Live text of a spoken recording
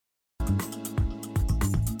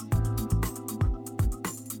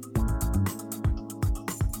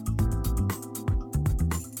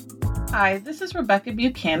Hi, this is Rebecca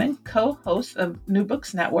Buchanan, co-host of New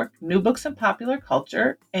Books Network, New Books in Popular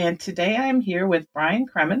Culture, and today I am here with Brian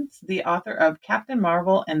Cremins, the author of Captain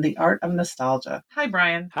Marvel and the Art of Nostalgia. Hi,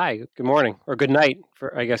 Brian. Hi, good morning, or good night,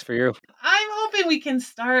 for you. I'm hoping we can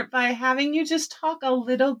start by having you just talk a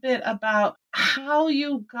little bit about how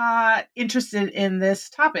you got interested in this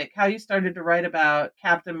topic, how you started to write about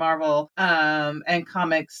Captain Marvel and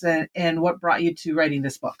comics, and what brought you to writing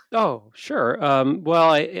this book. Oh, sure.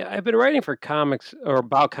 Well, I've been writing for comics or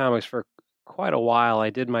about comics for quite a while. I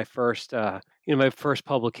did my first, my first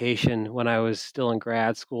publication when I was still in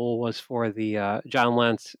grad school was for the John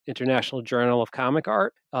Lentz International Journal of Comic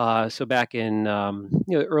Art. So back in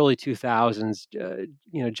the early 2000s,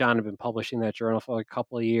 John had been publishing that journal for a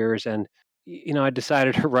couple of years, and I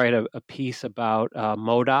decided to write a piece about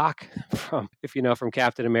MODOK from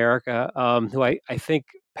Captain America, who I think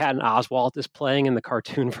Patton Oswalt is playing in the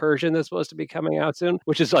cartoon version that's supposed to be coming out soon,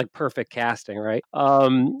 which is like perfect casting, right?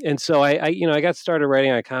 And so I got started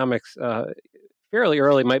writing on comics fairly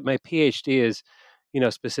early. My PhD is,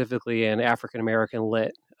 specifically in African American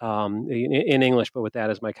lit in English, but with that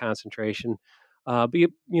as my concentration. But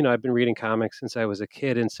I've been reading comics since I was a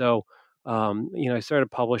kid, and so I started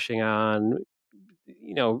publishing on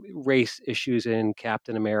race issues in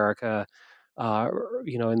Captain America,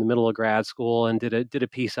 in the middle of grad school, and did a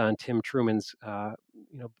piece on Tim Truman's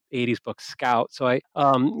 80s book Scout. So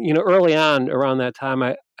early on around that time,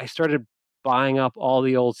 I started buying up all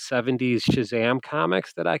the old 70s Shazam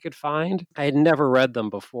comics that I could find. I had never read them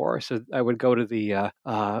before, so I would go to the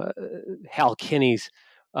Hal Kinney's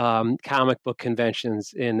comic book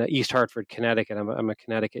conventions in East Hartford, Connecticut. I'm a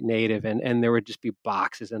Connecticut native, and there would just be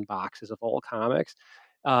boxes and boxes of old comics.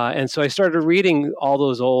 And so I started reading all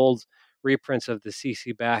those old reprints of the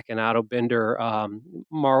C.C. Beck and Otto Binder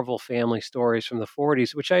Marvel family stories from the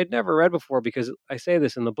 40s, which I had never read before because I say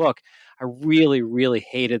this in the book. I really, really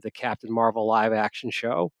hated the Captain Marvel live action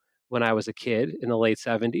show when I was a kid in the late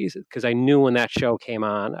 70s because I knew when that show came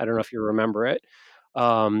on. I don't know if you remember it,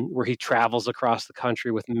 where he travels across the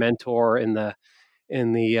country with Mentor in the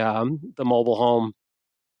mobile home.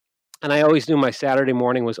 And I always knew my Saturday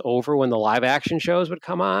morning was over when the live action shows would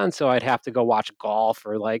come on, so I'd have to go watch golf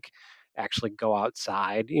or actually go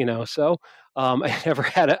outside, So I never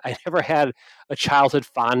had a childhood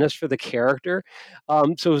fondness for the character. So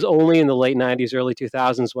it was only in the late '90s, early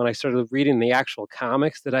 2000s when I started reading the actual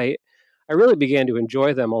comics that I really began to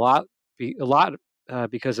enjoy them a lot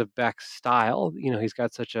because of Beck's style. He's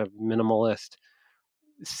got such a minimalist,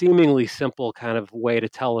 seemingly simple kind of way to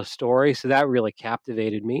tell a story, so that really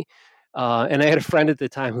captivated me. And I had a friend at the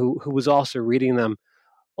time who was also reading them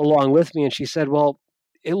along with me, and she said, "Well,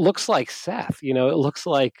 it looks like Seth. It looks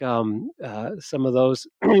like some of those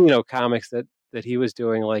comics that he was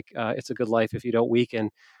doing, like It's a Good Life If You Don't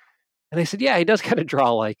Weaken." And I said, "Yeah, he does kind of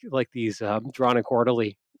draw like these drawn and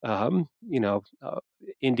quarterly,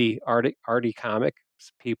 indie arty comic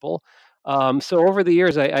people." So over the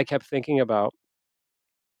years, I kept thinking about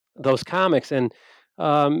those comics, and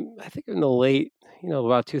I think in the late,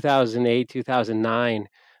 about 2008, 2009,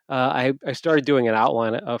 I started doing an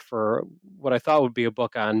outline for what I thought would be a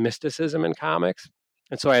book on mysticism in comics.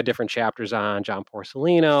 And so I had different chapters on John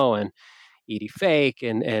Porcellino and Edie Fake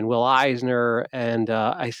and Will Eisner. And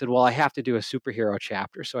I said, well, I have to do a superhero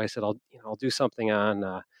chapter. So I said, I'll do something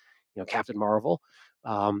on, Captain Marvel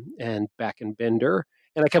and Beck and Binder.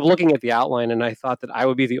 And I kept looking at the outline, and I thought that I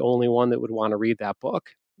would be the only one that would want to read that book.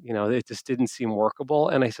 It just didn't seem workable.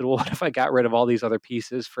 And I said, well, what if I got rid of all these other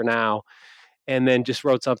pieces for now and then just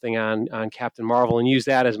wrote something on Captain Marvel and used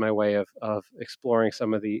that as my way of exploring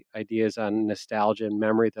some of the ideas on nostalgia and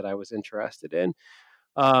memory that I was interested in.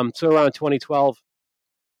 So around 2012,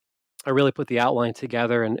 I really put the outline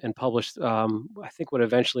together and published, I think, what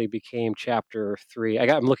eventually became Chapter 3.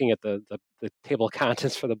 I'm looking at the table of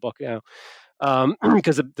contents for the book now.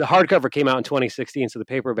 Because the hardcover came out in 2016, so the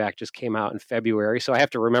paperback just came out in February. So I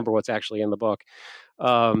have to remember what's actually in the book.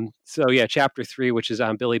 So yeah, Chapter 3, which is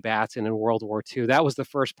on Billy Batson in World War II. That was the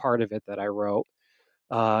first part of it that I wrote,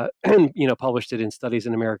 and published it in Studies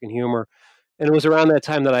in American Humor. And it was around that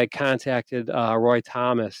time that I contacted Roy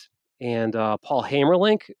Thomas and Paul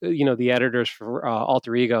Hamerlink, the editors for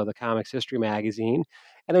Alter Ego, the comics history magazine.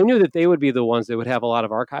 And I knew that they would be the ones that would have a lot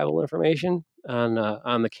of archival information on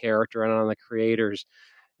the character and on the creators.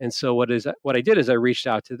 And so what I did is I reached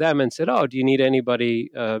out to them and said, "Oh, do you need anybody,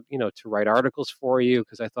 to write articles for you?"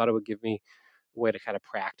 Because I thought it would give me a way to kind of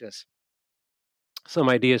practice some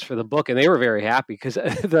ideas for the book, and they were very happy because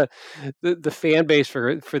the fan base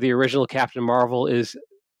for the original Captain Marvel is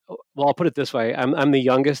well, I'll put it this way: I'm the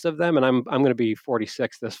youngest of them, and I'm going to be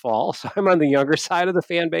 46 this fall, so I'm on the younger side of the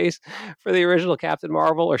fan base for the original Captain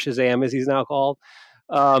Marvel, or Shazam as he's now called.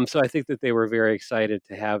 So I think that they were very excited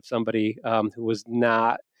to have somebody who was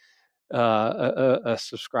not a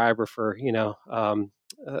subscriber for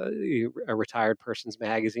a retired person's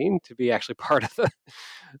magazine to be actually part of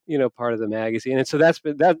the part of the magazine. And so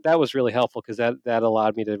that was really helpful because that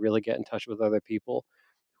allowed me to really get in touch with other people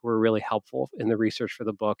who were really helpful in the research for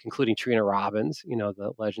the book, including Trina Robbins,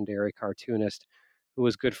 the legendary cartoonist who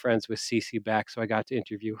was good friends with CC Beck. So I got to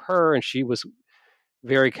interview her, and she was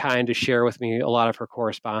very kind to share with me a lot of her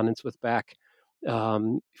correspondence with Beck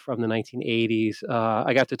from the 1980s.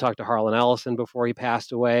 I got to talk to Harlan Ellison before he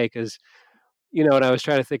passed away because, and I was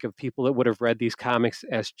trying to think of people that would have read these comics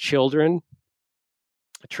as children.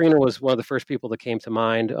 Trina was one of the first people that came to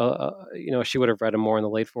mind. She would have read them more in the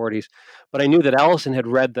late 40s, but I knew that Ellison had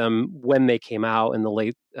read them when they came out in the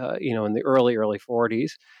late, in the early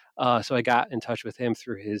 40s. So I got in touch with him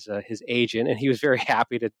through his agent, and he was very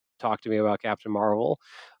happy to talk to me about Captain Marvel.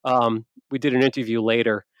 We did an interview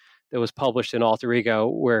later that was published in Alter Ego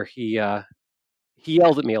where he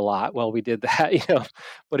yelled at me a lot while we did that,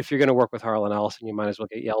 but if you're going to work with Harlan Ellison, you might as well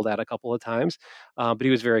get yelled at a couple of times. But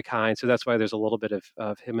he was very kind. So that's why there's a little bit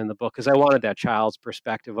of him in the book, because I wanted that child's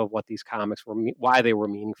perspective of what these comics were, why they were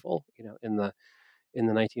meaningful, in the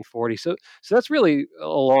 1940s. So that's really a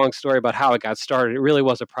long story about how it got started. It really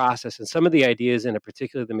was a process. And some of the ideas in it,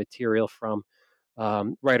 particularly the material from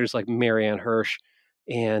writers like Marianne Hirsch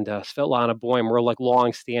and Svetlana Boym, were like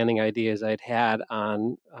long-standing ideas I'd had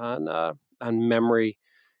on memory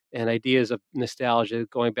and ideas of nostalgia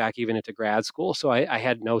going back even into grad school. So I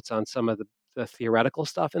had notes on some of the theoretical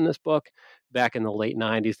stuff in this book back in the late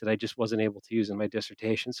 90s that I just wasn't able to use in my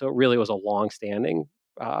dissertation. So it really was a long-standing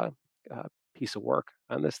uh, piece of work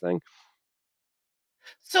on this thing.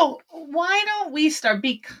 So why don't we start?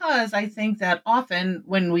 Because I think that often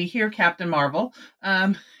when we hear Captain Marvel,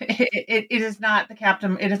 it is not the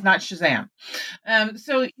Captain. It is not Shazam.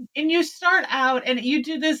 So, and you start out and you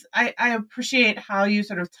do this. I appreciate how you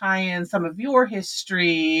sort of tie in some of your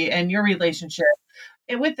history and your relationship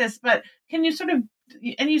with this, but can you sort of,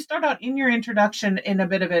 and you start out in your introduction in a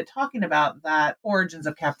bit of it talking about that origins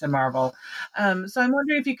of Captain Marvel. So I'm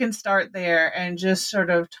wondering if you can start there and just sort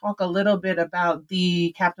of talk a little bit about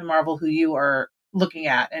the Captain Marvel who you are looking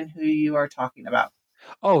at and who you are talking about.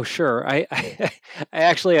 Oh, sure. I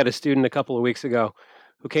actually had a student a couple of weeks ago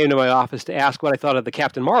who came to my office to ask what I thought of the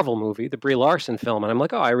Captain Marvel movie, the Brie Larson film, and I'm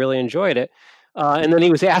like, oh, I really enjoyed it. And then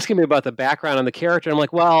he was asking me about the background on the character. I'm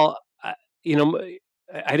like, well, you know,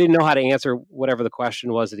 I didn't know how to answer whatever the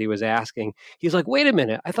question was that he was asking. He's like, wait a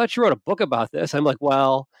minute, I thought you wrote a book about this. I'm like,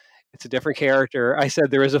 well, it's a different character. I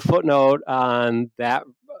said there is a footnote on that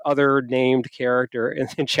other named character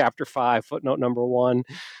in chapter 5, footnote number 1.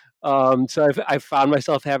 So I've found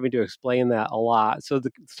myself having to explain that a lot. So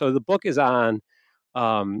the book is on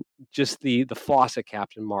just the Fawcett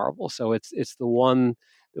Captain Marvel. So it's the one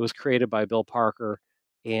that was created by Bill Parker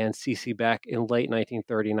and C.C. Beck in late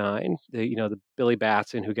 1939. The Billy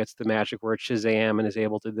Batson who gets the magic word Shazam and is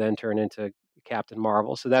able to then turn into Captain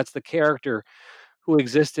Marvel. So that's the character who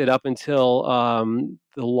existed up until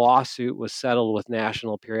the lawsuit was settled with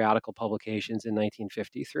National Periodical Publications in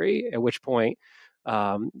 1953, at which point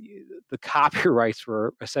the copyrights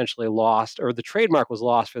were essentially lost, or the trademark was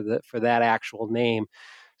lost for that actual name.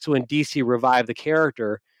 So when DC revived the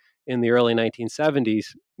character in the early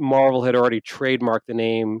 1970s, Marvel had already trademarked the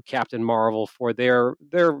name Captain Marvel for their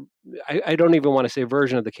I don't even want to say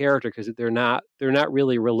version of the character because they're not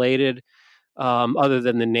really related other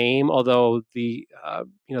than the name. Although the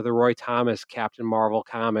Roy Thomas Captain Marvel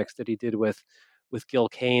comics that he did with Gil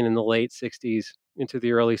Kane in the late 60s into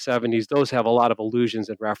the early 70s, those have a lot of allusions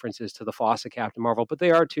and references to the Fawcett Captain Marvel, but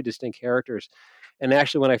they are two distinct characters. And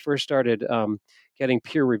actually, when I first started getting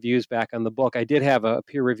peer reviews back on the book, I did have a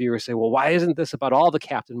peer reviewer say, well, why isn't this about all the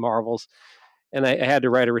Captain Marvels? And I had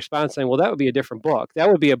to write a response saying, well, that would be a different book.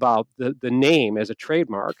 That would be about the name as a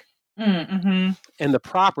trademark. Mm-hmm. And the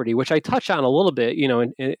property, which I touch on a little bit,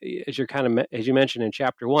 as you mentioned in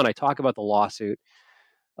chapter 1, I talk about the lawsuit,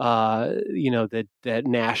 that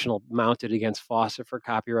National mounted against Fawcett for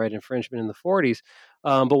copyright infringement in the 40s.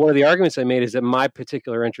 But one of the arguments I made is that my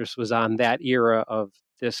particular interest was on that era of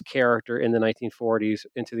this character in the 1940s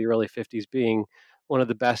into the early 50s being one of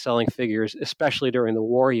the best-selling figures, especially during the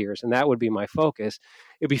war years, and that would be my focus.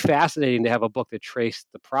 It'd be fascinating to have a book that traced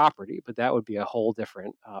the property, but that would be a whole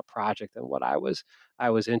different project than what I was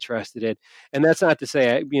interested in. And that's not to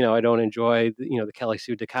say I don't enjoy the Kelly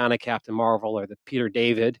Sue DeConnick Captain Marvel or the Peter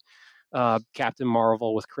David Captain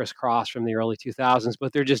Marvel with Chris Cross from the early 2000s,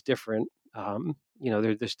 but they're just different.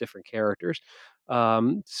 They're just different characters. I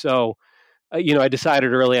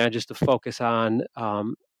decided early on just to focus on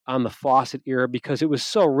the Fawcett era because it was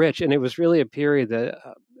so rich, and it was really a period that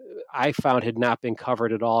I found had not been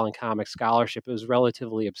covered at all in comic scholarship. It was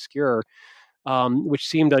relatively obscure, which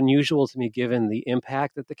seemed unusual to me given the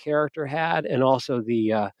impact that the character had, and also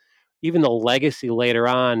the even the legacy later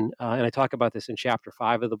on. And I talk about this in chapter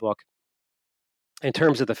 5 of the book in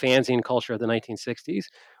terms of the fanzine culture of the 1960s,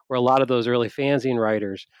 where a lot of those early fanzine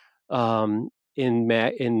writers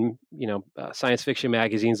in science fiction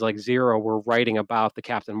magazines like Zero were writing about the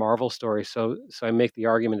Captain Marvel story. So I make the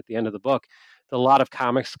argument at the end of the book that a lot of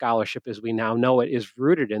comic scholarship, as we now know it, is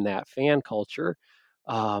rooted in that fan culture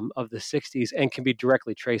of the 60s and can be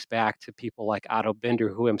directly traced back to people like Otto Binder,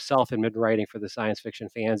 who himself had been writing for the science fiction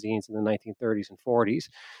fanzines in the 1930s and 40s.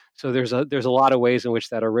 So there's a lot of ways in which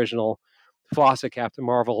that original Fawcett Captain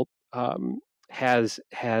Marvel has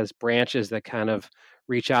branches that kind of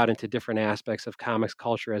reach out into different aspects of comics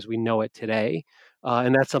culture as we know it today,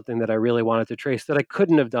 and that's something that I really wanted to trace that I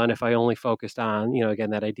couldn't have done if I only focused on again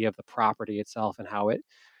that idea of the property itself and how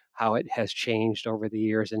it has changed over the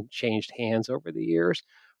years and changed hands over the years.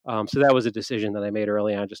 So that was a decision that I made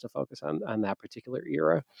early on just to focus on that particular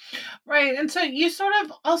era. Right. And so you sort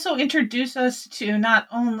of also introduce us to not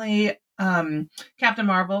only Captain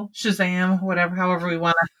Marvel, Shazam, however we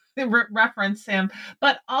want to reference him,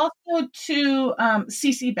 but also to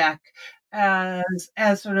CC Beck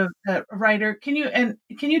as sort of a writer. Can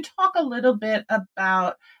you talk a little bit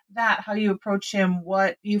about that, how you approach him,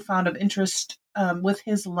 what you found of interest with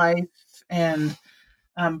his life, and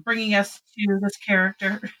bringing us to this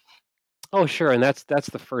character? Oh, sure, and that's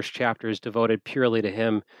the first chapter is devoted purely to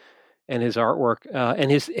him and his artwork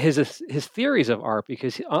and his theories of art,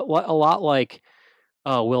 because a lot like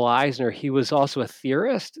Will Eisner, he was also a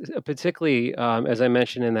theorist, particularly as I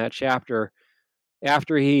mentioned in that chapter.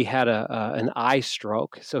 After he had an eye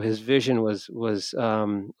stroke, so his vision was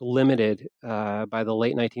limited by the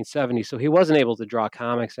late 1970s, so he wasn't able to draw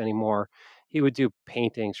comics anymore. He would do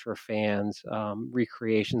paintings for fans,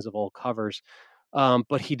 recreations of old covers,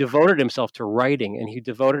 but he devoted himself to writing, and he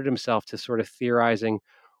devoted himself to sort of theorizing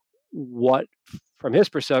what, from his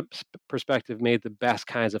perspective, made the best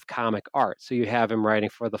kinds of comic art. So you have him writing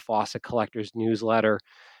for the Fawcett Collectors newsletter,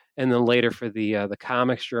 and then later for the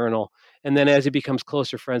Comics Journal. And then as he becomes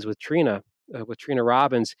closer friends with Trina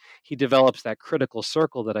Robbins, he develops that critical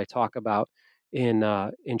circle that I talk about in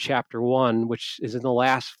chapter 1, which is in the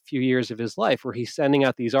last few years of his life, where he's sending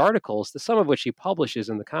out these articles, some of which he publishes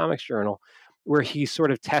in the Comics Journal, where he's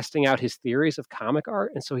sort of testing out his theories of comic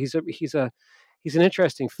art. And so he's an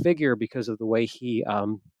interesting figure because of the way he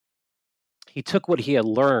took what he had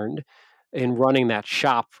learned in running that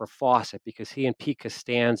shop for Fawcett, because he and Pete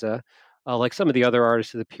Costanza, like some of the other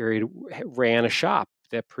artists of the period, ran a shop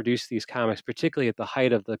that produced these comics, particularly at the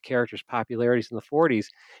height of the characters' popularities in the 40s.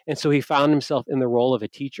 And so he found himself in the role of a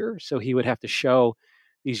teacher. So he would have to show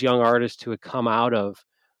these young artists who had come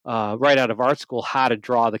right out of art school how to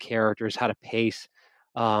draw the characters, how to pace,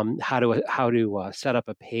 how to set up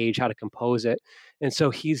a page, how to compose it. And so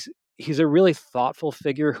he's a really thoughtful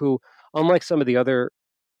figure who, unlike some of the other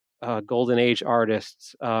golden age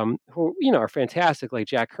artists who are fantastic, like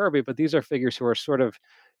Jack Kirby, but these are figures who are sort of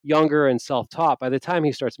younger and self-taught. By the time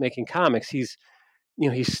he starts making comics, he's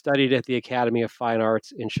studied at the Academy of Fine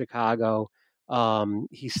Arts in Chicago.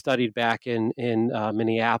 He studied back in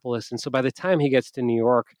Minneapolis, and so by the time he gets to New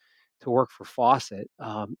York to work for Fawcett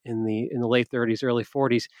in the late 30s, early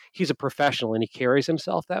 40s, he's a professional and he carries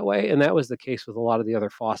himself that way. And that was the case with a lot of the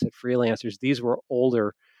other Fawcett freelancers. These were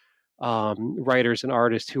older writers and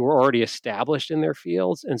artists who were already established in their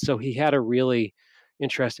fields. And so he had a really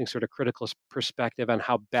interesting sort of critical perspective on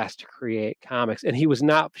how best to create comics. And he was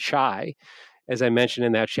not shy, as I mentioned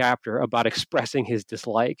in that chapter, about expressing his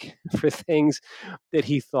dislike for things that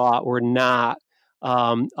he thought were not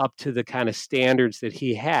up to the kind of standards that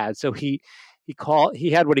he had. So he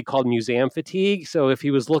had what he called museum fatigue. So if he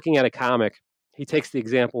was looking at a comic, he takes the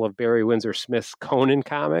example of Barry Windsor Smith's Conan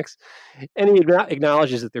comics, and he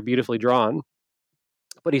acknowledges that they're beautifully drawn.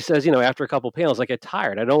 But he says, after a couple panels, I get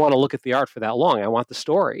tired. I don't want to look at the art for that long. I want the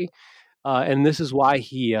story. And this is why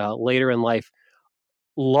he later in life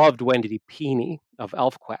loved Wendy Pini of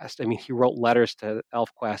ElfQuest. I mean, he wrote letters to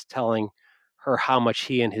ElfQuest telling her how much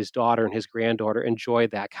he and his daughter and his granddaughter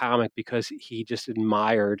enjoyed that comic, because he just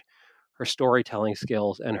admired her storytelling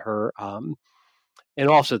skills and her and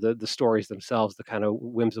also the stories themselves, the kind of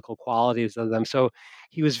whimsical qualities of them. So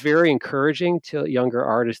he was very encouraging to younger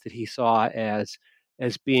artists that he saw as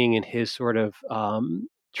being in his sort of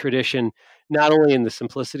tradition, not only in the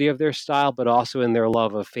simplicity of their style, but also in their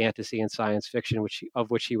love of fantasy and science fiction,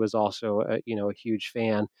 of which he was also a huge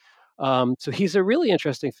fan. So he's a really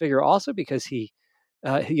interesting figure, also because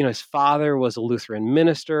his father was a Lutheran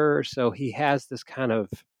minister, so he has this kind of.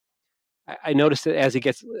 I noticed it as he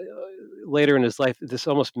gets later in his life, this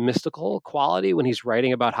almost mystical quality when he's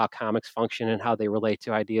writing about how comics function and how they relate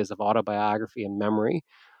to ideas of autobiography and memory.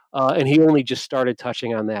 And he only just started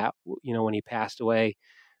touching on that, when he passed away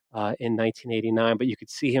in 1989, but you could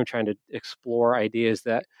see him trying to explore ideas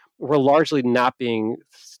that were largely not being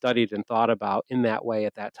studied and thought about in that way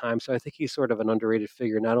at that time. So I think he's sort of an underrated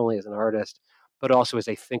figure, not only as an artist, but also as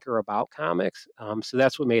a thinker about comics. So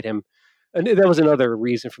that's what made him, and that was another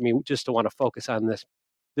reason for me just to want to focus on this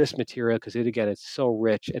material, because it's so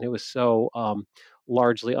rich and it was so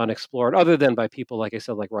largely unexplored, other than by people like I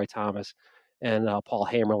said, like Roy Thomas and Paul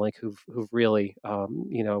Hammerlink, who've really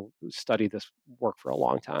studied this work for a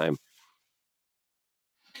long time.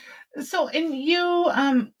 So, and you,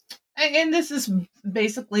 and this is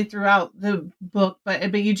basically throughout the book,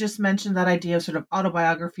 but you just mentioned that idea of sort of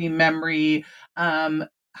autobiography, memory,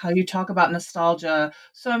 how you talk about nostalgia.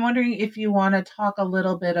 So I'm wondering if you want to talk a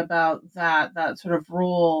little bit about that sort of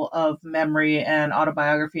role of memory and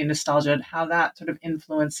autobiography and nostalgia, and how that sort of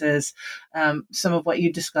influences some of what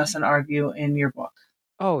you discuss and argue in your book.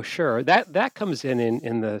 Oh, sure. That comes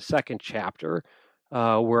in the second chapter,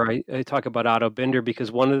 where I talk about Otto Binder,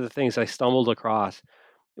 because one of the things I stumbled across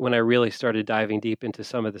when I really started diving deep into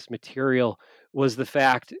some of this material was the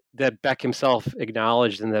fact that Beck himself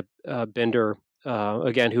acknowledged, and that Binder,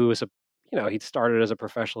 again, who was he'd started as a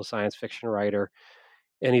professional science fiction writer,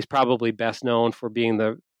 and he's probably best known for being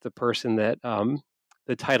the person that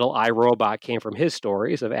the title I, Robot came from his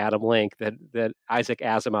stories of Adam Link, that Isaac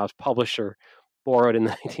Asimov's publisher borrowed in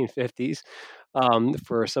the 1950s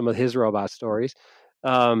for some of his robot stories.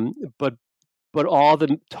 Um, but but all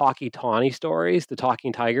the Talkie Tawny stories, the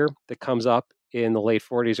Talking Tiger that comes up in the late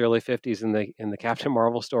 40s, early 50s in the Captain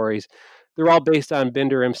Marvel stories, they're all based on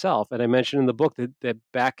Binder himself. And I mentioned in the book that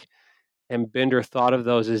Beck and Binder thought of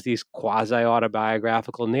those as these quasi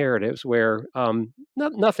autobiographical narratives where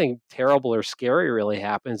nothing terrible or scary really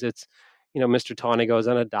happens. It's, Mr. Tawny goes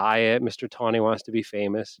on a diet. Mr. Tawny wants to be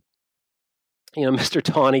famous. Mr.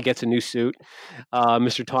 Tawny gets a new suit.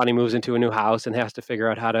 Mr. Tawny moves into a new house and has to figure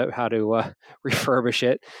out how to refurbish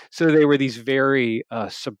it. So they were these very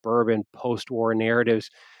suburban post-war narratives.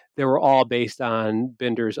 They were all based on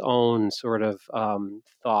Binder's own sort of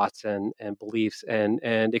thoughts and beliefs and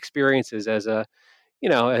experiences as a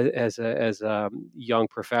as a young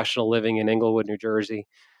professional living in Englewood, New Jersey,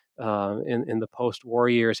 in the post-war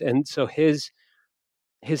years. And so his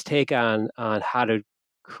take on how to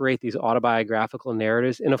create these autobiographical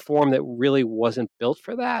narratives in a form that really wasn't built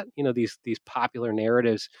for that. These popular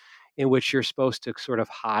narratives in which you're supposed to sort of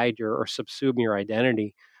hide or subsume your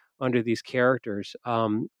identity under these characters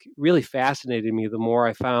really fascinated me the more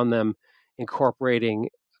I found them incorporating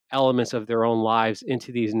elements of their own lives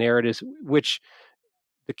into these narratives, which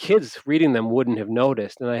the kids reading them wouldn't have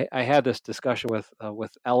noticed. And I had this discussion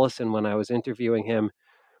with Ellison when I was interviewing him,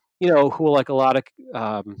 who, like a lot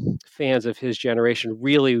of fans of his generation,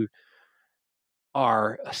 really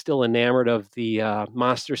are still enamored of the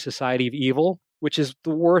Monster Society of Evil, which is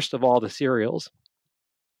the worst of all the serials.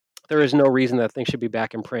 There is no reason that thing should be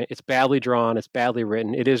back in print. It's badly drawn. It's badly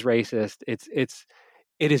written. It is racist.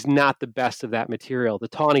 It is not the best of that material. The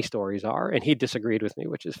Tawny stories are, and he disagreed with me,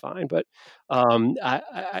 which is fine. But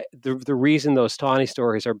the reason those Tawny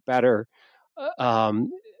stories are better,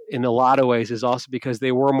 in a lot of ways, is also because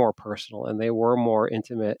they were more personal and they were more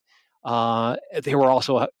intimate. They were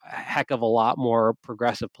also a heck of a lot more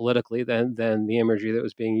progressive politically than the imagery that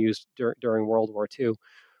was being used during World War II.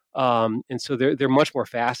 And so they're much more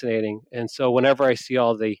fascinating. And so whenever I see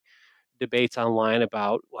all the debates online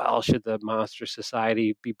about, well, should the Monster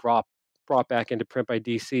Society be brought back into print by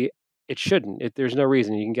DC? It shouldn't. There's no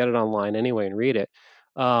reason. You can get it online anyway and read it.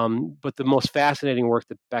 But the most fascinating work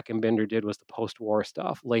that Beck and Binder did was the post-war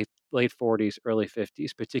stuff, late 40s, early 50s,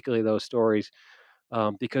 particularly those stories,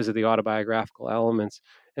 because of the autobiographical elements.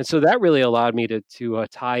 And so that really allowed me to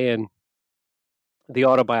tie in the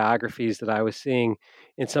autobiographies that I was seeing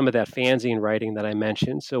in some of that fanzine writing that I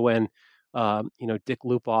mentioned. So when Dick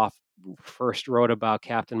Lupoff first wrote about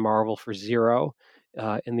Captain Marvel for Zero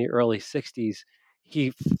in the early '60s,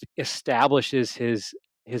 he establishes his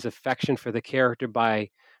affection for the character by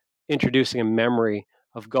introducing a memory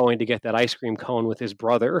of going to get that ice cream cone with his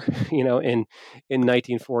brother, in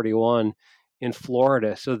 1941 in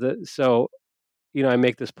Florida. So I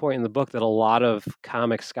make this point in the book that a lot of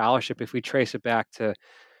comic scholarship, if we trace it back to,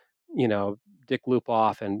 you know, Dick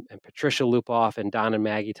Lupoff and Patricia Lupoff and Don and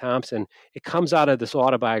Maggie Thompson, it comes out of this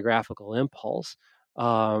autobiographical impulse.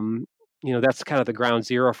 Um, that's kind of the ground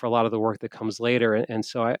zero for a lot of the work that comes later. And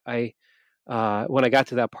so when I got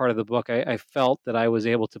to that part of the book, I felt that I was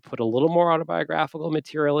able to put a little more autobiographical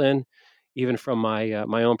material in, even from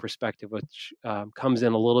my own perspective, which comes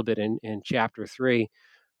in a little bit in chapter 3.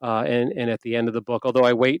 And at the end of the book, although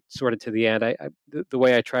I wait sort of to the end, the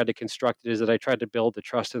way I tried to construct it is that I tried to build the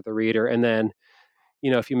trust of the reader, and then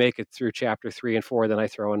if you make it through chapter 3 and 4, then I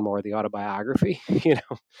throw in more of the autobiography.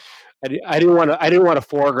 I didn't want to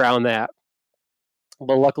foreground that,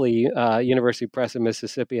 but luckily, University Press of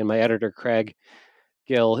Mississippi and my editor Craig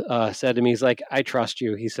Gill said to me, he's like, "I trust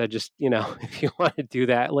you." He said, "Just if you want to do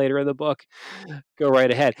that later in the book, go right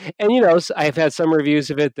ahead." And I've had some reviews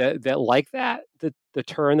of it that like the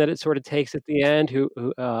turn that it sort of takes at the end.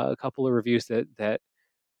 A couple of reviews that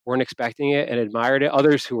weren't expecting it and admired it.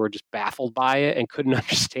 Others who were just baffled by it and couldn't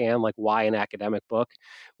understand like why an academic book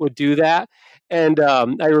would do that. And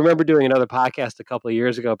I remember doing another podcast a couple of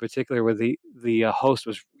years ago, particularly where the host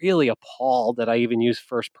was really appalled that I even used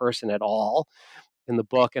first person at all in the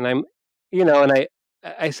book. And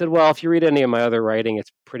I said, well, if you read any of my other writing,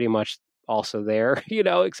 it's pretty much also there,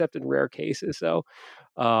 except in rare cases. So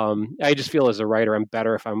I just feel as a writer, I'm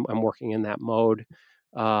better if I'm working in that mode.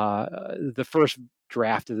 The first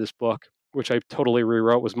draft of this book, which I totally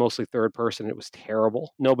rewrote, was mostly third person. It was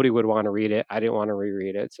terrible. Nobody would want to read it. I didn't want to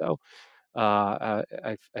reread it. So I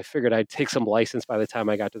figured I'd take some license by the time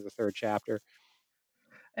I got to the third chapter.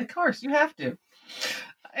 Of course, you have to.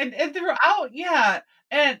 And throughout, yeah,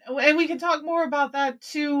 and we can talk more about that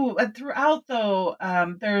too. Throughout, though,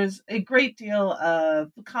 there's a great deal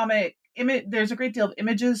of There's a great deal of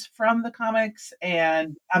images from the comics,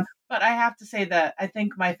 and but I have to say that I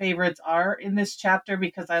think my favorites are in this chapter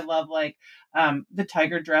because I love the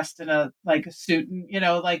tiger dressed in a suit,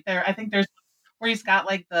 and like there. I think there's where he's got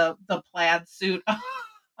like the plaid suit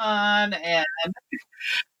on,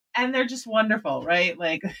 and they're just wonderful, right?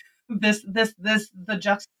 Like the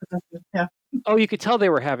juxtaposition. Yeah. Oh, you could tell they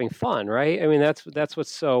were having fun, right? I mean, that's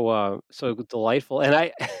what's so delightful. And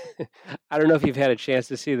I I don't know if you've had a chance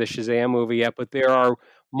to see the Shazam movie yet, but there are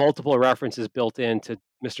multiple references built into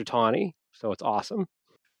Mr. Tawny, so it's awesome.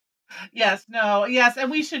 Yes, no, yes,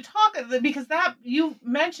 and we should talk because that you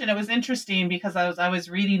mentioned it was interesting because I was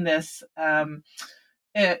reading this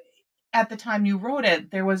at the time you wrote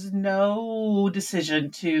it, there was no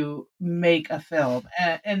decision to make a film,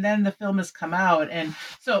 and then the film has come out, and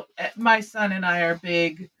so my son and I are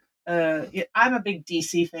big. I'm a big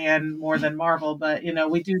DC fan more than Marvel, but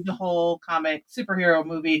we do the whole comic superhero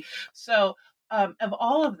movie. So of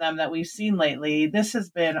all of them that we've seen lately, this has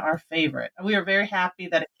been our favorite. We are very happy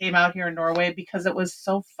that it came out here in Norway because it was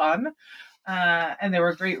so fun. And there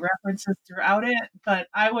were great references throughout it, but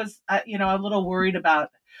I was, a little worried about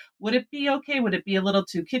would it be okay? Would it be a little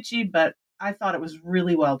too kitschy? But I thought it was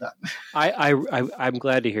really well done. I'm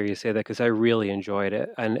glad to hear you say that because I really enjoyed it,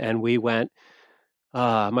 and we went.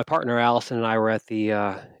 My partner Allison and I were at the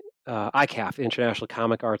ICAF, International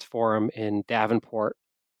Comic Arts Forum in Davenport,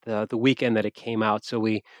 the weekend that it came out. So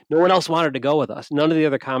no one else wanted to go with us. None of the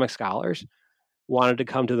other comic scholars wanted to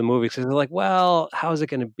come to the movie because they're like, well, how's it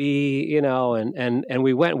going to be? And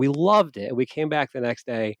we went. We loved it. We came back the next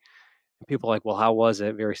day. And people were like, well, how was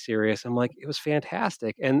it? Very serious. I'm like, it was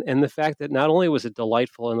fantastic. And the fact that not only was it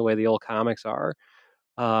delightful in the way the old comics are,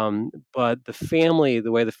 but the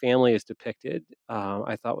way the family is depicted,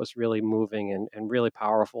 I thought was really moving and really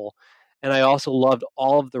powerful. And I also loved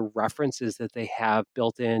all of the references that they have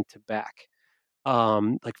built into Beck,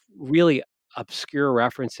 like really obscure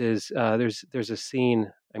references. There's a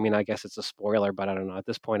scene. I mean, I guess it's a spoiler, but I don't know. At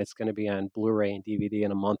this point, it's going to be on Blu-ray and DVD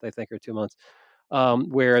in a month, I think, or 2 months.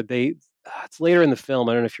 Where it's later in the film.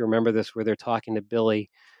 I don't know if you remember this, where they're talking to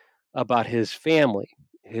Billy about his family,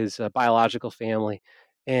 his biological family.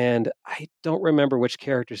 And I don't remember which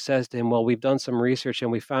character says to him, well, we've done some research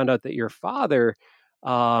and we found out that your father,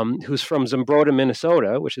 who's from Zumbrota,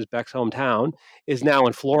 Minnesota, which is Beck's hometown, is now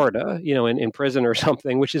in Florida, in prison or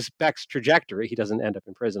something, which is Beck's trajectory. He doesn't end up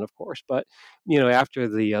in prison, of course, but, after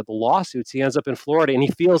the lawsuits, he ends up in Florida and he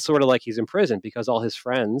feels sort of like he's in prison because all his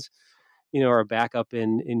friends, are back up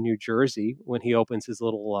in New Jersey when he opens his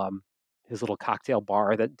little cocktail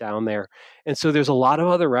bar that down there. And so there's a lot of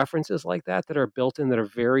other references like that are built in that are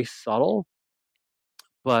very subtle,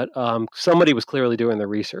 but somebody was clearly doing the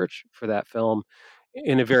research for that film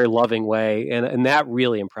in a very loving way, and that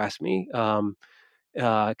really impressed me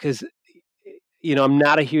because I'm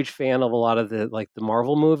not a huge fan of a lot of the like the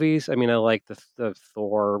Marvel movies. I mean, I like the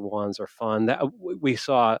Thor ones are fun. That we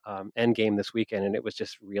saw Endgame this weekend, and it was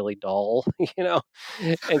just really dull, and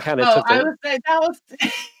kind of Oh, took I the would say that was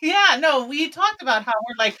yeah, no, we talked about how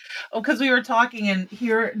we're like, oh, because we were talking and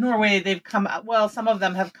here in Norway, they've come out, well, some of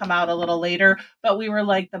them have come out a little later, but we were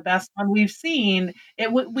like the best one we've seen.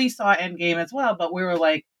 We saw Endgame as well, but we were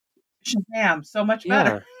like, Shazam, so much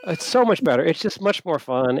better. yeah, it's so much better. It's just much more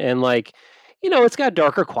fun, and like, it's got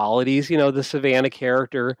darker qualities. The Savannah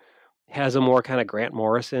character has a more kind of Grant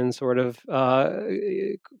Morrison sort of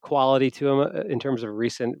quality to him in terms of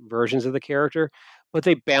recent versions of the character, but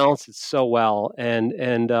they balance it so well. And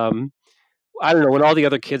I don't know, when all the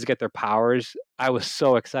other kids get their powers, I was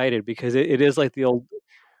so excited because it is like the old.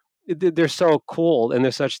 They're so cool, and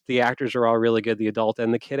the actors are all really good, the adult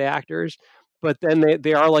and the kid actors. But then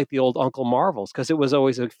they are like the old Uncle Marvels because it was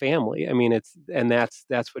always a family. I mean,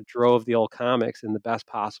 that's what drove the old comics in the best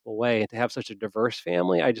possible way. And to have such a diverse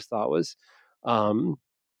family, I just thought was, um,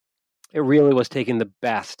 it really was taking the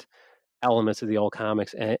best elements of the old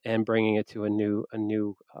comics and bringing it to a new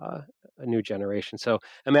generation. So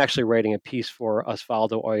I'm actually writing a piece for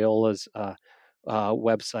Osvaldo Oyola's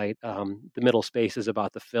website, the middle spaces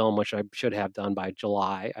about the film, which I should have done by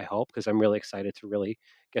July, I hope, because I'm really excited to really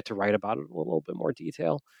get to write about it in a little bit more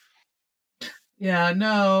detail. Yeah,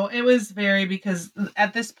 no, it was very because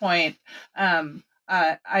at this point,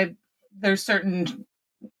 I there's certain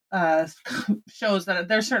shows that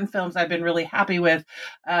there's certain films I've been really happy with,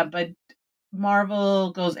 but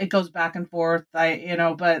Marvel goes back and forth.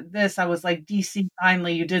 But this I was like, DC,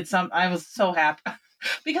 finally you did some. I was so happy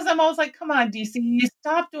because I'm always like, come on, DC,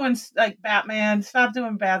 stop doing like Batman, stop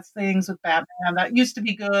doing bad things with Batman. That used to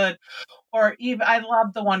be good. Or even I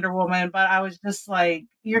love the Wonder Woman, but I was just like,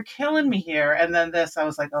 you're killing me here. And then this, I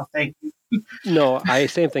was like, oh, thank you. No, I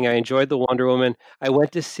same thing. I enjoyed the Wonder Woman. I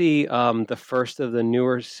went to see the first of the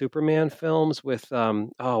newer Superman films with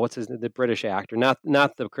what's the British actor, not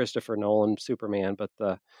the Christopher Nolan Superman, but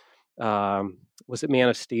the was it Man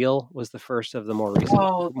of Steel was the first of the more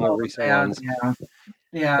Oh, recent man, ones. yeah,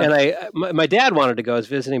 yeah. And my dad wanted to go. I was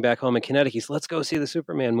visiting back home in Connecticut. He said, "Let's go see the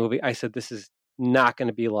Superman movie." I said, "This is not going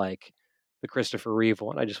to be like the Christopher Reeve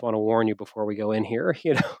one. I just want to warn you before we go in here."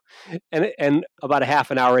 And about a half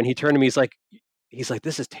an hour, and he turned to me. He's like,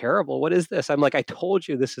 "This is terrible. What is this?" I'm like, "I told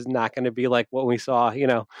you this is not going to be like what we saw.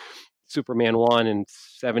 Superman 1 in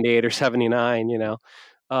 78 or 79.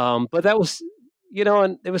 But that was."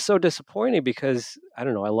 And it was so disappointing because I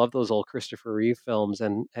don't know. I love those old Christopher Reeve films,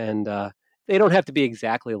 and they don't have to be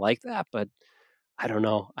exactly like that, but I don't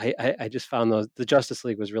know. I just found the Justice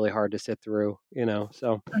League was really hard to sit through,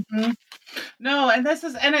 so. Mhm. No, and this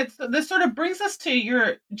sort of brings us to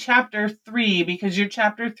your chapter 3 because your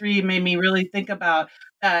chapter 3 made me really think about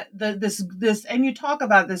that this and you talk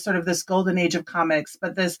about this golden age of comics,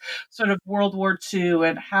 but this sort of World War II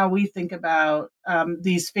and how we think about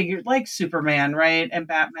these figures like Superman, right, and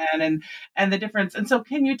Batman and the difference. And so,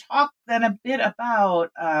 can you talk then a bit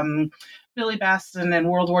about Billy Baston and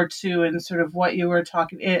World War II and sort of what you were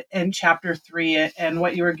talking in chapter 3 and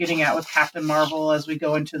what you were getting at with Captain Marvel as we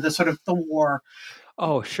go into the sort of the war.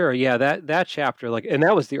 Oh, sure. Yeah, that chapter, like, and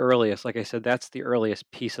that was the earliest. Like I said, that's the earliest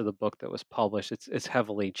piece of the book that was published. It's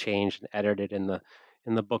heavily changed and edited in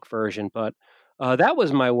the book version, but that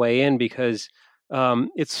was my way in because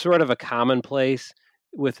it's sort of a commonplace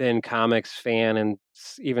within comics fan and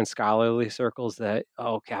even scholarly circles that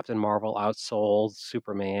Captain Marvel outsold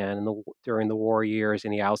Superman during the war years,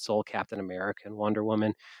 and he outsold Captain America and Wonder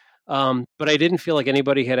Woman. But I didn't feel like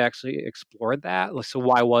anybody had actually explored that. Like, so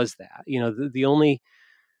why was that? The only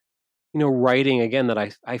writing again that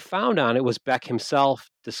I found on it was Beck himself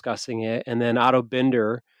discussing it, and then Otto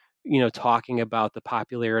Binder, talking about the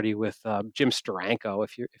popularity with Jim Steranko.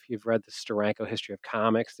 If you've read the Steranko History of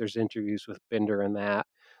Comics, there's interviews with Binder in that.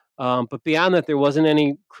 But beyond that, there wasn't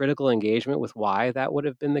any critical engagement with why that would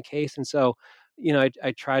have been the case. And so,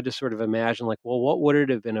 I tried to sort of imagine, like, well, what would it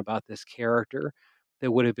have been about this character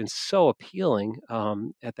that would have been so appealing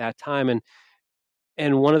at that time?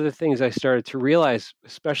 And one of the things I started to realize,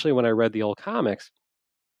 especially when I read the old comics,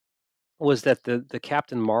 was that the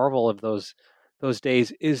Captain Marvel of those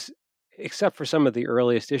days is, except for some of the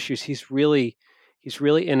earliest issues, he's really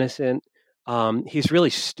innocent. He's really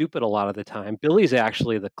stupid a lot of the time. Billy's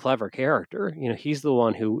actually the clever character. He's the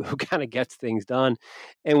one who kind of gets things done.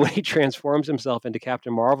 And when he transforms himself into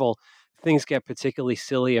Captain Marvel, things get particularly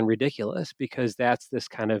silly and ridiculous because that's this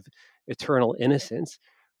kind of eternal innocence,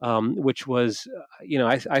 which was,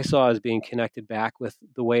 I saw as being connected back with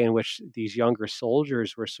the way in which these younger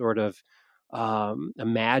soldiers were sort of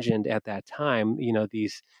imagined at that time.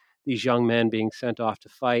 These these young men being sent off to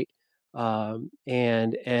fight. And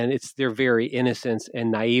it's their very innocence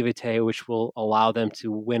and naivete which will allow them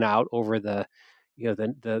to win out over the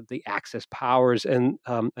the Axis powers. And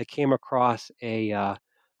I came across a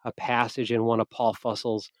passage in one of Paul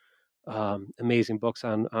Fussel's amazing books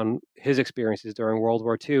on his experiences during World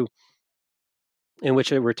War II, in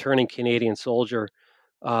which a returning Canadian soldier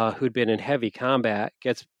who'd been in heavy combat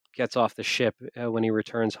gets off the ship when he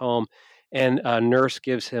returns home, and a nurse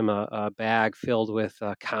gives him a bag filled with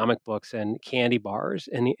comic books and candy bars,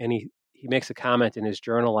 and he makes a comment in his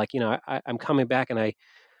journal like, I'm coming back, and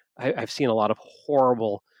I've seen a lot of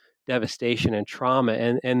horrible devastation and trauma,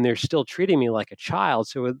 and they're still treating me like a child.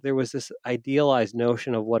 So there was this idealized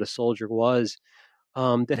notion of what a soldier was,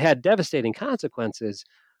 that had devastating consequences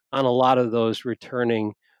on a lot of those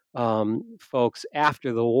returning folks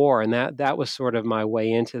after the war, and that was sort of my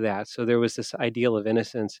way into that. So there was this ideal of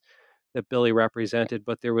innocence that Billy represented,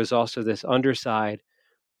 but there was also this underside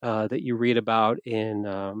that you read about in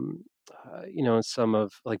in some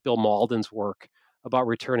of like Bill Malden's work about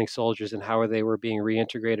returning soldiers and how they were being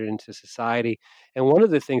reintegrated into society. And one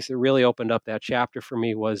of the things that really opened up that chapter for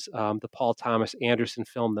me was the Paul Thomas Anderson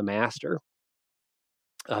film The Master.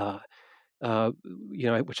 Uh, uh,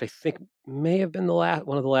 which I think may have been the last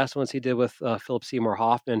one of the last ones he did with Philip Seymour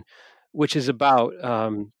Hoffman, which is about I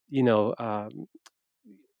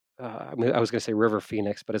mean, I was going to say River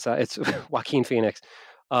Phoenix, but it's Joaquin Phoenix.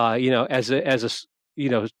 As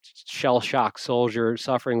a shell shock soldier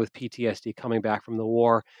suffering with PTSD, coming back from the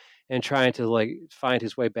war, and trying to like find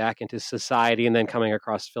his way back into society, and then coming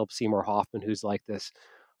across Philip Seymour Hoffman, who's like this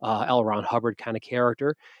L. Ron Hubbard kind of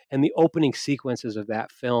character. And the opening sequences of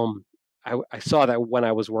that film, I saw that when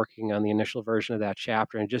I was working on the initial version of that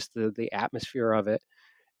chapter, and just the atmosphere of it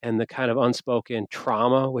and the kind of unspoken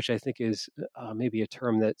trauma, which I think is maybe a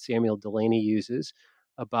term that Samuel Delaney uses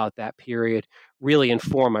about that period, really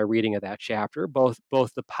inform my reading of that chapter. Both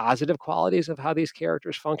the positive qualities of how these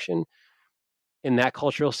characters function in that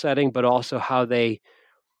cultural setting, but also how they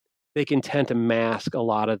can tend to mask a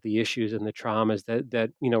lot of the issues and the traumas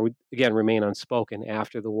that again remain unspoken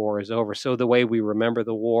after the war is over. So the way we remember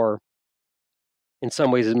the war in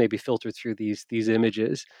some ways is maybe filtered through these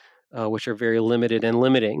images, which are very limited and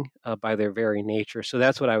limiting by their very nature. So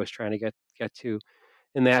that's what I was trying to get to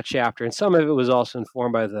in that chapter, and some of it was also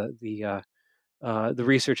informed by the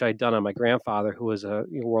research I'd done on my grandfather, who was a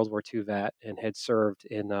World War II vet and had served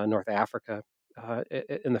in North Africa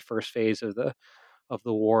in the first phase of the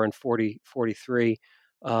war in 43.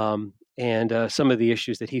 And some of the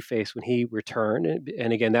issues that he faced when he returned,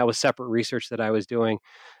 and again, that was separate research that I was doing,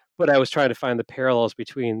 but I was trying to find the parallels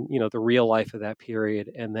between the real life of that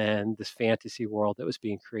period and then this fantasy world that was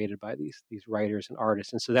being created by these writers and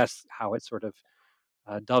artists. And so that's how it sort of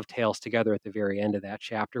dovetails together at the very end of that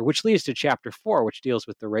chapter, which leads to chapter 4, which deals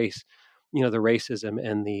with the race, the racism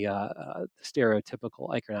and the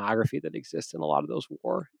stereotypical iconography that exists in a lot of those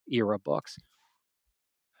war era books.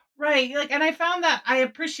 Right. Like, and I found that I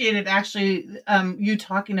appreciated actually you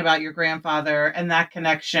talking about your grandfather and that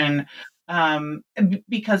connection.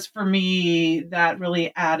 Because for me, that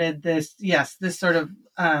really added this sort of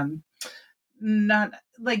not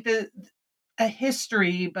like a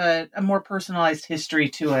history, but a more personalized history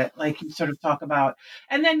to it, like you sort of talk about.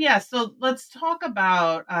 And then, so let's talk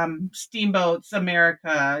about Steamboats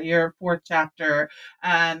America, your fourth chapter.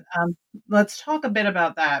 And let's talk a bit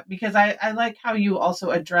about that, because I like how you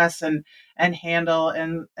also address and handle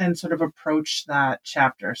and sort of approach that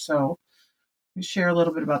chapter. So share a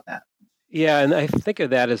little bit about that. Yeah, and I think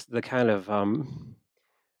of that as the kind of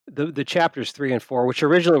the chapters 3 and 4, which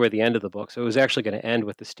originally were the end of the book, so it was actually going to end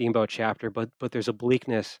with the steamboat chapter, but there's a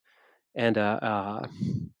bleakness, and I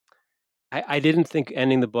didn't think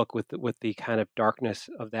ending the book with the kind of darkness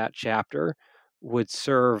of that chapter would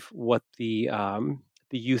serve what the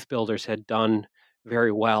youth builders had done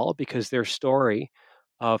very well, because their story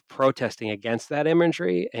of protesting against that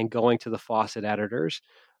imagery and going to the Fawcett editors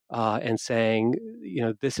and saying,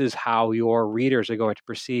 this is how your readers are going to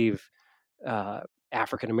perceive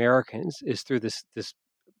African Americans, is through this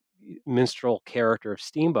minstrel character of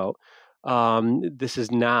Steamboat. This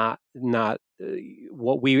is not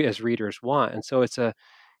what we as readers want, and so it's a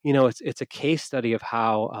case study of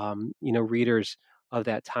how readers of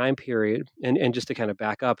that time period, and just to kind of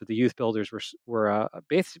back up, the Youth Builders were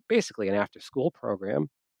basically an after school program.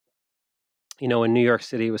 In New York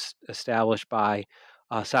City, it was established by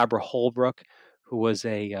Sabra Holbrook, who was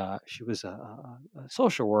she was a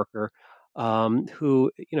social worker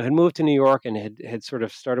who had moved to New York and had sort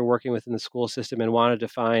of started working within the school system and wanted to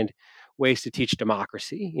find ways to teach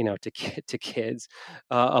democracy, to kids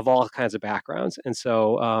of all kinds of backgrounds. And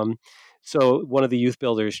so one of the Youth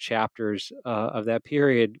Builders chapters of that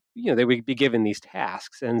period, they would be given these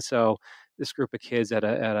tasks. And so this group of kids at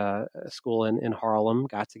a school in Harlem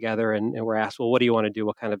got together and were asked, well, what do you want to do?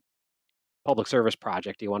 What kind of public service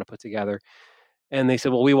project do you want to put together? And they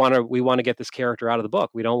said, well, we want to get this character out of the book.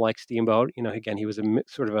 We don't like Steamboat. Again, he was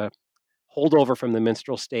sort of a holdover from the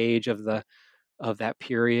minstrel stage of that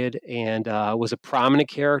period, and was a prominent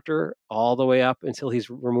character all the way up until he's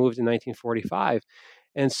removed in 1945.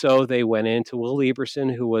 And so they went into Will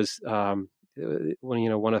Lieberson, who was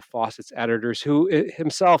one of Fawcett's editors, who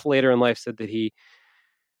himself later in life said that he,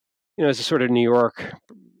 as a sort of New York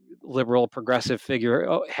liberal progressive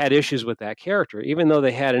figure, had issues with that character, even though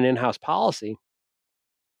they had an in-house policy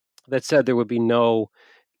that said there would be no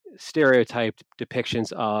stereotyped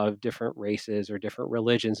depictions of different races or different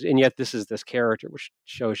religions, and yet this is this character, which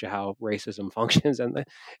shows you how racism functions and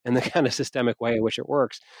the kind of systemic way in which it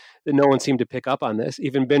works, that no one seemed to pick up on this.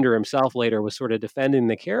 Even Binder himself later was sort of defending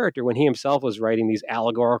the character when he himself was writing these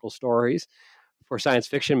allegorical stories for science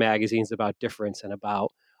fiction magazines about difference and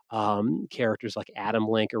about characters like Adam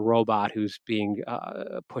Link, a robot who's being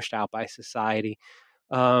pushed out by society.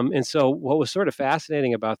 And so what was sort of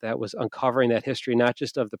fascinating about that was uncovering that history, not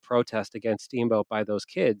just of the protest against Steamboat by those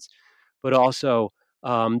kids, but also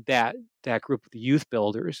that group of youth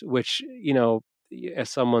builders, which, as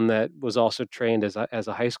someone that was also trained as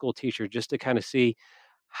a high school teacher, just to kind of see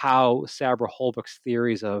how Sabra Holbrook's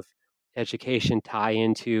theories of education tie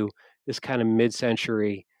into this kind of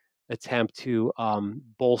mid-century attempt to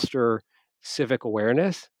bolster civic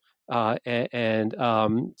awareness and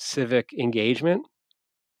civic engagement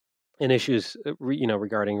and issues,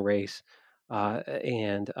 regarding race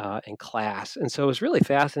and class. And so it was really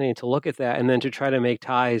fascinating to look at that, and then to try to make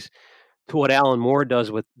ties to what Alan Moore does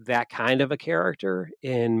with that kind of a character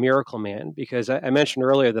in Miracle Man, because I mentioned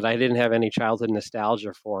earlier that I didn't have any childhood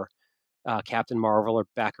nostalgia for Captain Marvel or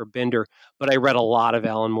Beck or Binder, but I read a lot of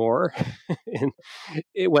Alan Moore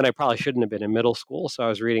when I probably shouldn't have been in middle school. So I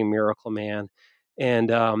was reading Miracle Man, and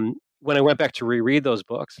when I went back to reread those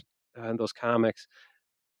books and those comics,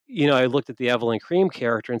 I looked at the Evelyn Cream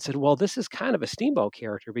character and said, well, this is kind of a Steamboat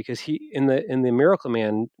character, because he in the Miracle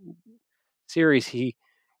Man series, he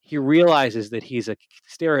realizes that he's a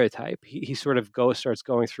stereotype. He sort of starts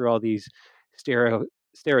going through all these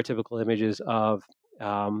stereotypical images of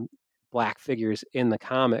black figures in the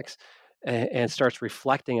comics, and starts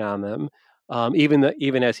reflecting on them,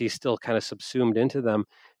 even as he's still kind of subsumed into them.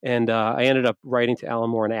 And I ended up writing to Alan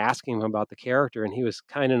Moore and asking him about the character, and he was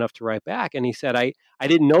kind enough to write back. And he said, I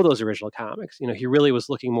didn't know those original comics. He really was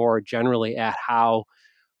looking more generally at how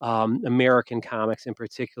American comics in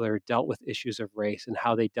particular dealt with issues of race and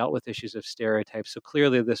how they dealt with issues of stereotypes. So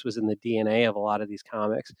clearly this was in the DNA of a lot of these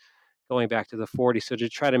comics going back to the 40s. So to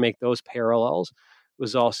try to make those parallels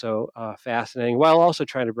was also fascinating, while also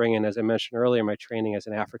trying to bring in, as I mentioned earlier, my training as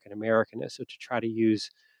an African Americanist. So to try to use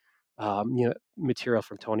material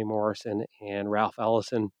from Toni Morrison and Ralph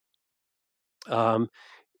Ellison, um,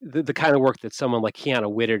 the kind of work that someone like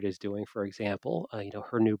Kiana Whittard is doing, for example.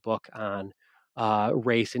 Her new book on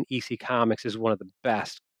race in EC Comics is one of the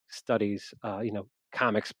best studies,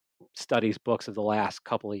 comics studies books of the last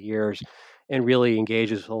couple of years, and really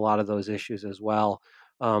engages with a lot of those issues as well.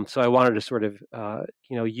 So I wanted to sort of,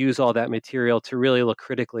 use all that material to really look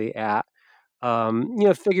critically at,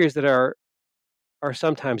 figures that are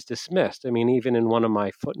sometimes dismissed. I mean, even in one of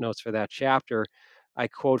my footnotes for that chapter, I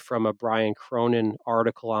quote from a Brian Cronin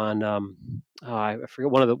article on I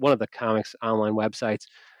forget, one of the comics online websites,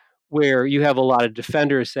 where you have a lot of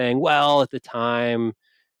defenders saying, well, at the time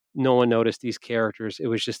no one noticed these characters. It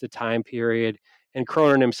was just a time period. And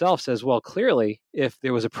Cronin himself says, well, clearly, if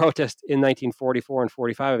there was a protest in 1944 and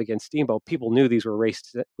 45 against Steamboat, people knew these were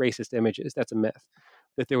racist images. That's a myth,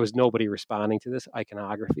 that there was nobody responding to this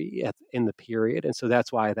iconography in the period. And so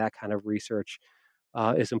that's why that kind of research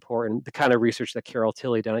is important. The kind of research that Carol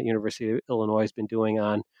Tilley down at University of Illinois has been doing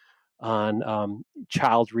on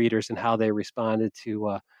child readers and how they responded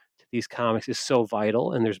to these comics is so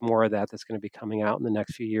vital. And there's more of that that's going to be coming out in the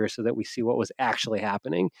next few years, so that we see what was actually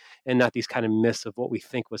happening, and not these kind of myths of what we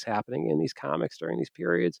think was happening in these comics during these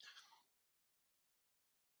periods.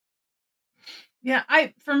 Yeah,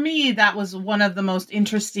 I for me that was one of the most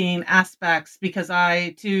interesting aspects because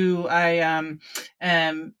I too I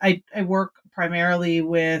work primarily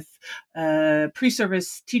with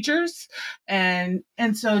pre-service teachers, and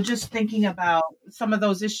so just thinking about some of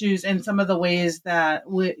those issues and some of the ways that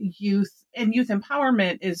youth and youth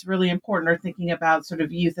empowerment is really important, or thinking about sort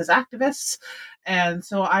of youth as activists. And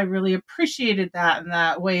so I really appreciated that in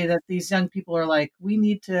that way, that these young people are like, we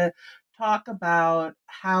need to talk about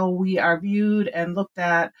how we are viewed and looked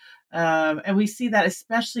at. And we see that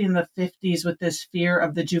especially in the 50s with this fear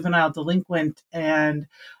of the juvenile delinquent, and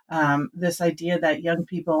this idea that young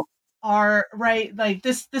people are right. Like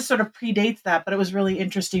this sort of predates that, but it was really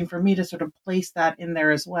interesting for me to sort of place that in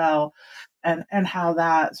there as well, and how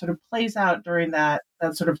that sort of plays out during that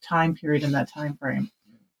sort of time period in that time frame.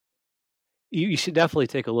 You should definitely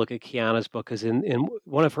take a look at Kiana's book because in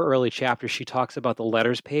one of her early chapters, she talks about the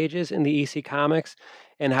letters pages in the EC comics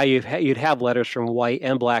and how you'd have letters from white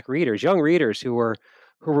and black readers, young readers who were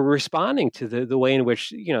responding to the way in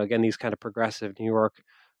which, again, these kind of progressive New York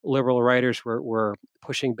liberal writers were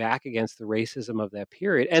pushing back against the racism of that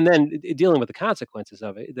period, and then dealing with the consequences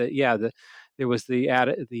of it. There was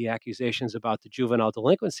the accusations about the juvenile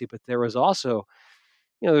delinquency, but there's also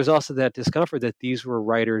that discomfort that these were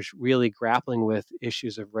writers really grappling with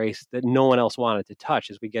issues of race that no one else wanted to touch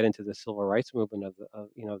as we get into the civil rights movement of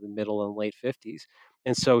the middle and late 50s.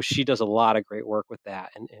 And so she does a lot of great work with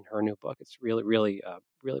that in her new book. It's really, really,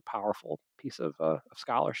 really powerful piece of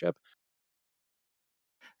scholarship.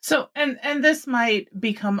 So, and this might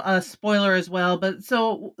become a spoiler as well, but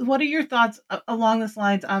so what are your thoughts along this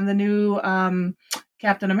lines on the new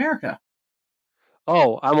Captain America?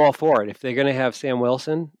 Oh, I'm all for it. If they're going to have Sam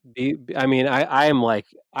Wilson, I mean,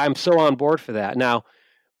 I'm so on board for that. Now,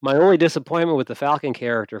 my only disappointment with the Falcon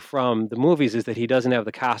character from the movies is that he doesn't have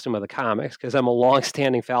the costume of the comics, because I'm a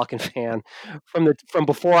longstanding Falcon fan from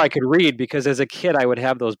before I could read, because as a kid I would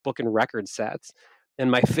have those book and record sets. And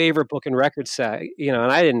my favorite book and record set, and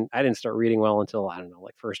I didn't start reading well until, I don't know,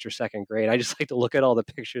 like first or second grade. I just like to look at all the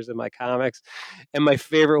pictures in my comics. And my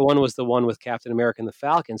favorite one was the one with Captain America and the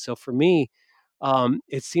Falcon. So for me,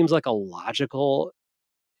 it seems like a logical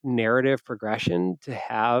narrative progression to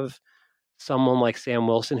have someone like Sam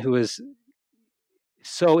Wilson, who is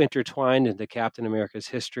so intertwined into Captain America's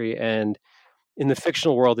history and in the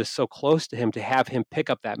fictional world is so close to him, to have him pick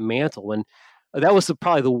up that mantle. And that was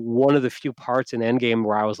probably the one of the few parts in Endgame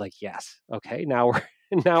where I was like, yes, okay, now we're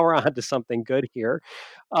now we're on to something good here.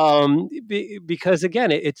 Because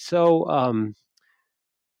again, it's so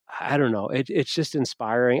I don't know. It's just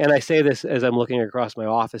inspiring. And I say this as I'm looking across my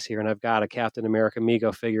office here, and I've got a Captain America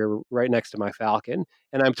Mego figure right next to my Falcon,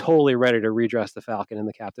 and I'm totally ready to redress the Falcon in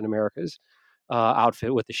the Captain America's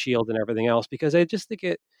outfit with the shield and everything else, because I just think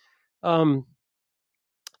um,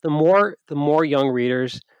 the more young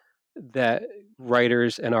readers that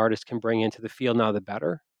writers and artists can bring into the field now, the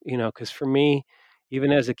better. Because for me,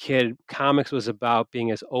 even as a kid, comics was about being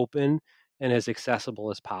as open and as accessible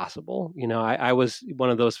as possible. I was one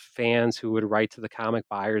of those fans who would write to the Comic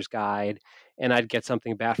Buyer's Guide, and I'd get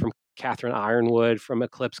something back from Catherine Ironwood from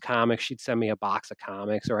Eclipse Comics. She'd send me a box of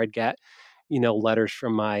comics, or I'd get letters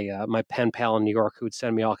from my pen pal in New York, who would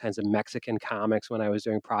send me all kinds of Mexican comics when I was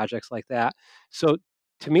doing projects like that. So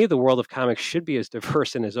to me, the world of comics should be as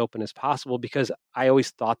diverse and as open as possible, because I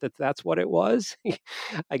always thought that that's what it was.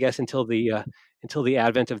 I guess until the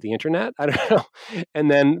advent of the internet, I don't know.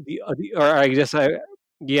 And then or I guess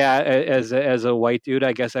yeah, as a white dude,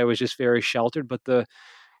 I guess I was just very sheltered. But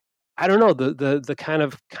I don't know, the kind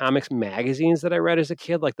of comics magazines that I read as a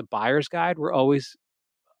kid, like the Buyer's Guide, were always,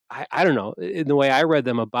 I don't know, in the way I read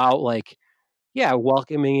them, about like, yeah,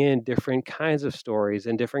 welcoming in different kinds of stories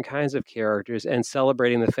and different kinds of characters, and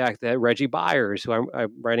celebrating the fact that Reggie Byers, who I'm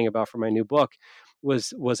writing about for my new book,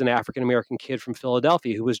 was an African American kid from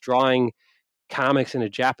Philadelphia who was drawing comics in a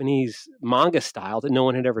Japanese manga style that no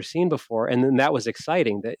one had ever seen before. And then that was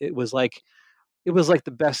exciting. That it was like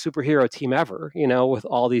the best superhero team ever, with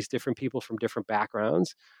all these different people from different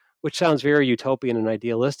backgrounds, which sounds very utopian and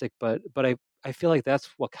idealistic, but I feel like that's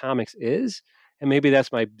what comics is. And maybe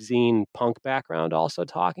that's my zine punk background also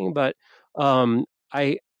talking, but um,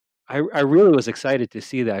 I, I really was excited to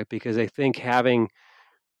see that, because I think having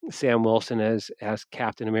Sam Wilson as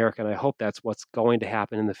Captain America, and I hope that's what's going to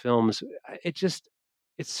happen in the films, it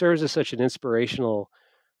serves as such an inspirational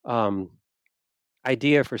um,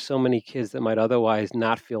 idea for so many kids that might otherwise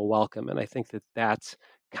not feel welcome. And I think that's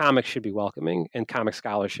comics should be welcoming, and comic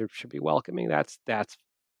scholarship should be welcoming. That's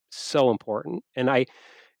so important. And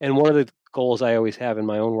one of the goals I always have in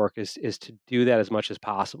my own work is to do that as much as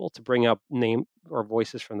possible, to bring up name or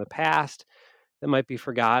voices from the past, that might be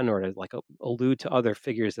forgotten, or to like allude to other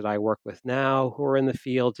figures that I work with now who are in the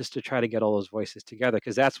field, just to try to get all those voices together,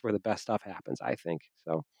 because that's where the best stuff happens, I think.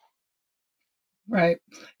 So Right.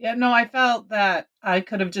 Yeah, no, I felt that I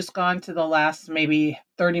could have just gone to the last maybe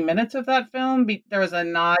 30 minutes of that film. There was a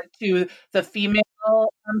nod to the female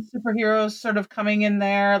superheroes sort of coming in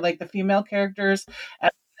there, like the female characters.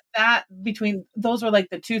 And that between those were like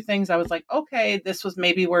the two things I was like, okay, this was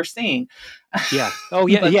maybe worth seeing. yeah, oh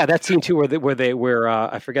yeah, But yeah, that scene too, where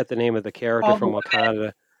I forget the name of the character all the from women,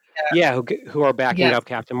 Wakanda. Yeah, who are backing yes. up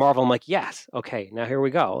Captain Marvel. I'm like, yes, okay, now here we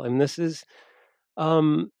go. And this is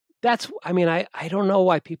um that's, I mean, I don't know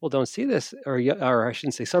why people don't see this, or I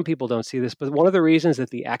shouldn't say some people don't see this, but one of the reasons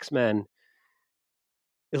that the X-Men,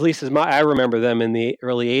 at least as I remember them in the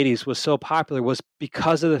early 80s, was so popular was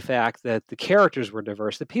because of the fact that the characters were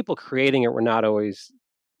diverse. The people creating it were not always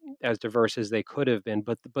as diverse as they could have been,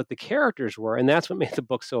 but the characters were, and that's what made the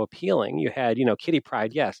book so appealing. You had, Kitty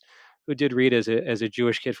Pryde, yes, who did read as a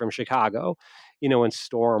Jewish kid from Chicago, and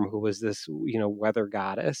Storm, who was this, weather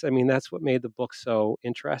goddess. I mean, that's what made the book so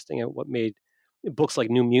interesting, and what made books like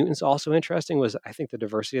New Mutants also interesting was, I think, the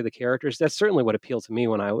diversity of the characters. That's certainly what appealed to me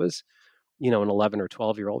when I was, an 11 or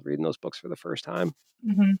 12-year-old reading those books for the first time.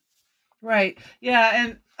 Mhm. Right.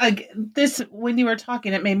 Yeah, and this when you were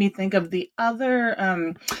talking, it made me think of the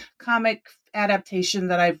other comic adaptation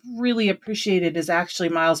that I've really appreciated is actually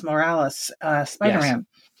Miles Morales, Yes. Spider-Man. Yep.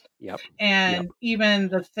 Yep. And even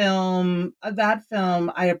the film, that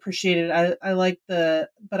film, I appreciated. I like but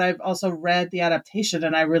I've also read the adaptation,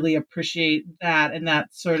 and I really appreciate that and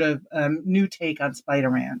that sort of new take on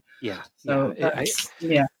Spider-Man. Yeah. Yeah. So that's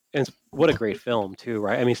yeah. And what a great film too,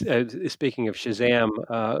 right? I mean, speaking of Shazam,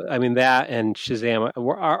 I mean, that and Shazam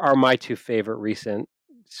are my two favorite recent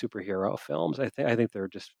superhero films. I think they're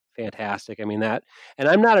just fantastic. I mean, that, and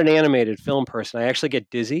I'm not an animated film person. I actually get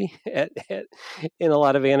dizzy in a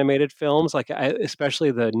lot of animated films, like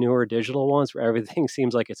especially the newer digital ones where everything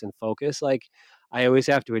seems like it's in focus. Like I always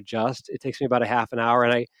have to adjust. It takes me about a half an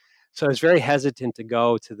hour, so I was very hesitant to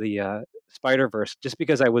go to the Spider Verse just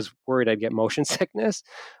because I was worried I'd get motion sickness.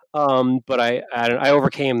 But I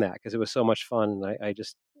overcame that because it was so much fun, and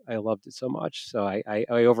I loved it so much. So I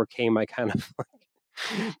overcame my kind of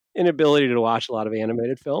inability to watch a lot of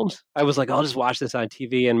animated films. I was like, I'll just watch this on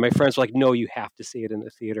TV, and my friends were like, no, you have to see it in the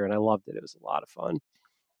theater, and I loved it. It was a lot of fun.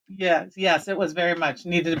 Yes, yes, it was very much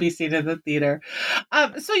needed to be seen in the theater.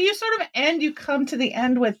 So you come to the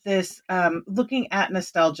end with this, looking at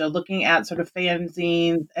nostalgia, looking at sort of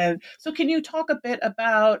fanzines. And so can you talk a bit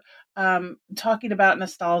about talking about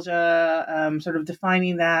nostalgia, sort of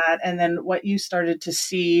defining that, and then what you started to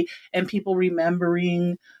see and people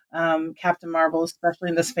remembering Captain Marvel, especially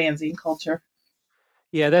in this fanzine culture?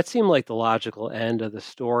 Yeah, that seemed like the logical end of the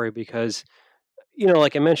story because,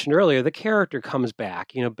 like I mentioned earlier, the character comes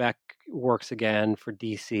back. Beck works again for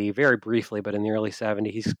DC very briefly, but in the early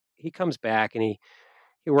 '70s, he comes back, and he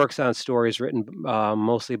works on stories written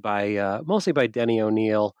mostly by Denny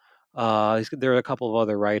O'Neil. There are a couple of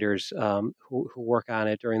other writers who work on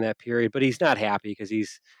it during that period, but he's not happy because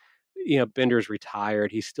Binder's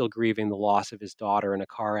retired. He's still grieving the loss of his daughter in a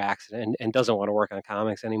car accident, and doesn't want to work on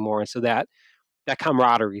comics anymore. And so that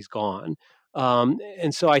camaraderie's gone.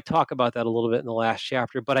 And so I talk about that a little bit in the last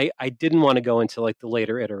chapter, but I didn't want to go into like the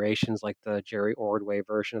later iterations, like the Jerry Ordway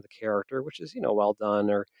version of the character, which is, well done,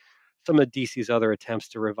 or some of DC's other attempts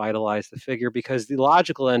to revitalize the figure, because the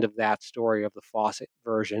logical end of that story, of the Fawcett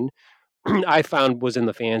version, I found was in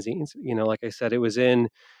the fanzines. Like I said, it was in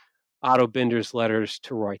Otto Binder's letters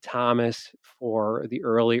to Roy Thomas for the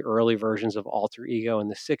early versions of Alter Ego in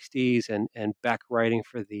the '60s, and Beck writing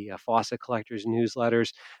for the Fawcett Collectors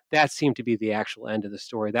newsletters. That seemed to be the actual end of the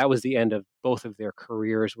story. That was the end of both of their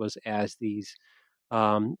careers, was as these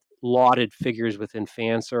lauded figures within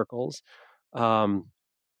fan circles. Um,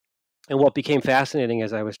 and what became fascinating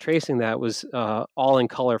as I was tracing that was All in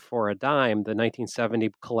Color for a Dime, the 1970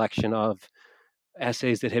 collection of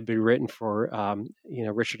essays that had been written for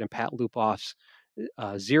Richard and Pat Lupoff's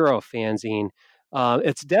Zero fanzine.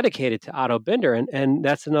 It's dedicated to Otto Binder, and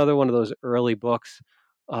that's another one of those early books,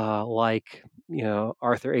 like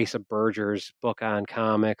Arthur Asa Berger's book on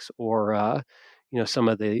comics, or some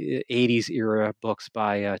of the '80s era books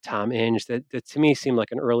by Tom Inge, that to me seemed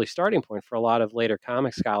like an early starting point for a lot of later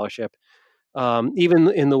comic scholarship,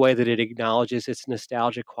 even in the way that it acknowledges its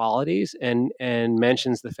nostalgic qualities, and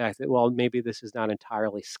mentions the fact that, well, maybe this is not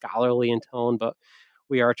entirely scholarly in tone, but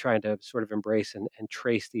we are trying to sort of embrace and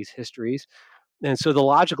trace these histories. And so the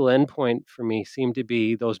logical endpoint for me seemed to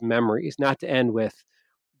be those memories, not to end with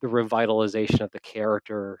the revitalization of the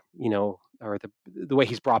character, or the way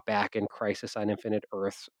he's brought back in Crisis on Infinite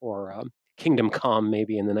Earths, or Kingdom Come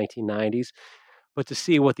maybe in the 1990s, but to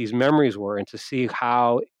see what these memories were and to see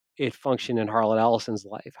how it functioned in Harlan Ellison's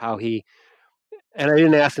life, how he, and I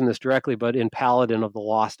didn't ask him this directly, but in Paladin of the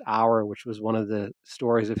Lost Hour, which was one of the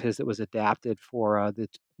stories of his that was adapted for the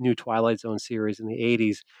new Twilight Zone series in the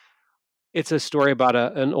 80s, it's a story about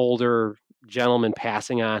an older gentleman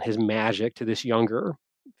passing on his magic to this younger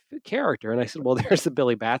character. And I said, well, there's the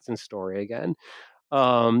Billy Batson story again.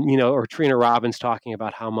 Or Trina Robbins talking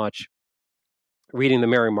about how much reading the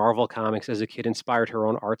Mary Marvel comics as a kid inspired her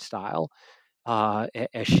own art style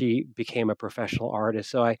as she became a professional artist.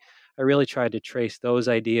 So I really tried to trace those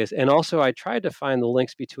ideas. And also I tried to find the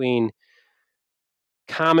links between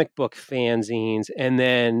comic book fanzines and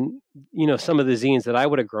then, some of the zines that I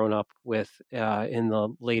would have grown up with in the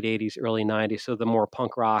late 80s, early 90s. So the more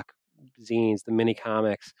punk rock zines, the mini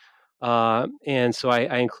comics. And so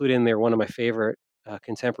I include in there one of my favorite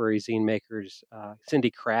contemporary zine makers,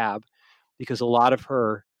 Cindy Crabb, because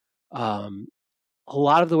um, a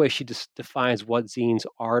lot of the way she just defines what zines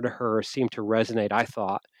are to her seemed to resonate, I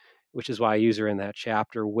thought, which is why I use her in that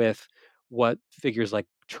chapter with what figures like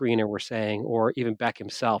Trina were saying, or even Beck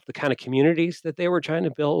himself, the kind of communities that they were trying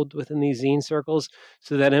to build within these zine circles.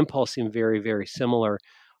 So that impulse seemed very, very similar.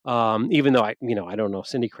 Even though I don't know,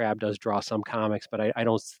 Cindy Crabb does draw some comics, but I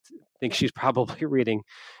don't think she's probably reading,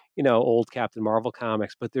 old Captain Marvel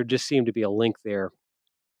comics. But there just seemed to be a link there,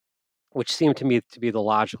 which seemed to me to be the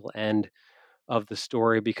logical end of the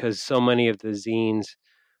story, because so many of the zines,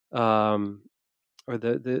 um, or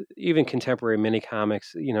the even contemporary mini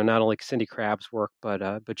comics, not only Cindy Crabb's work, but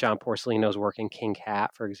John Porcelino's work in King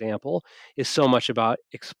Cat, for example, is so much about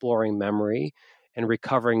exploring memory and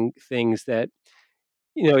recovering things that,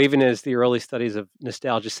 even as the early studies of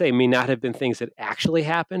nostalgia say, may not have been things that actually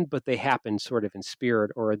happened, but they happened sort of in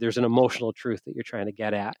spirit, or there's an emotional truth that you're trying to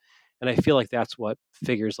get at. And I feel like that's what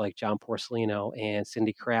figures like John Porcelino and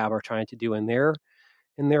Cindy Crabb are trying to do in their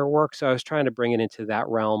work. So I was trying to bring it into that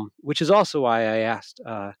realm, which is also why I asked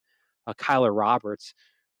Kyler Roberts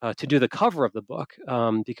to do the cover of the book,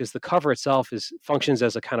 because the cover itself functions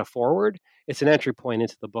as a kind of forward. It's an entry point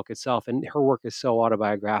into the book itself, and her work is so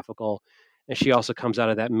autobiographical. And she also comes out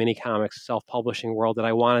of that mini comics self-publishing world that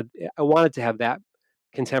I wanted to have that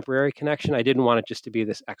contemporary connection. I didn't want it just to be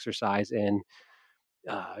this exercise in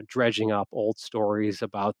dredging up old stories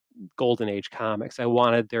about golden age comics. I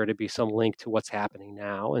wanted there to be some link to what's happening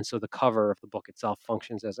now, and so the cover of the book itself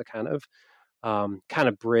functions as a kind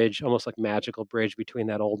of bridge, almost like magical bridge between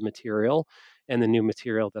that old material and the new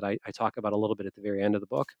material that I talk about a little bit at the very end of the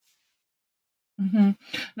book. Mm-hmm.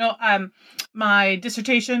 No, my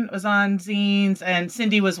dissertation was on zines, and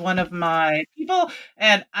Cindy was one of my people,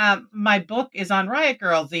 and my book is on Riot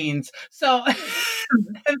Girl zines. So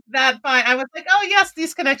I was like, oh yes,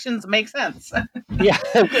 these connections make sense. Yeah,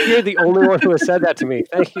 you're the only one who has said that to me.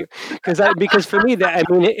 Thank you, because for me,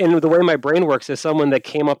 in the way my brain works, as someone that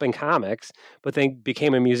came up in comics but then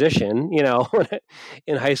became a musician,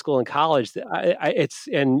 in high school and college,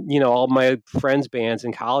 all my friends' bands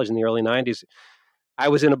in college in the early '90s. I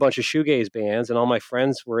was in a bunch of shoegaze bands, and all my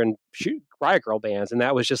friends were in Riot Girl bands, and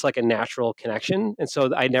that was just like a natural connection. And so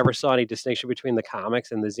I never saw any distinction between the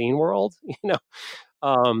comics and the zine world,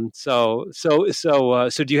 So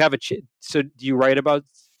do you have so do you write about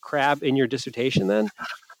Crab in your dissertation then?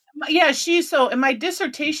 Yeah, so in my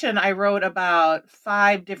dissertation, I wrote about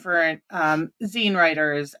 5 different zine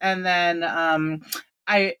writers, and then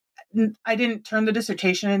I didn't turn the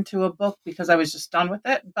dissertation into a book because I was just done with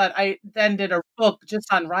it. But I then did a book just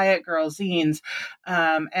on Riot Girl zines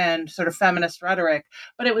and sort of feminist rhetoric.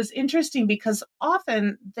 But it was interesting because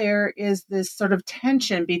often there is this sort of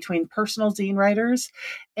tension between personal zine writers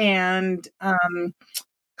and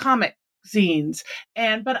comic zines,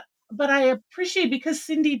 but I appreciate, because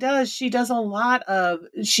Cindy she does a lot of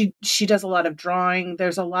she does a lot of drawing.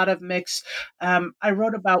 There's a lot of mix. I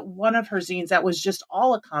wrote about one of her zines that was just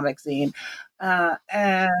all a comic zine,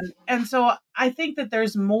 and so I think that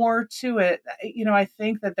there's more to it. I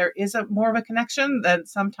think that there is more of a connection that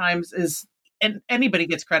sometimes is. And anybody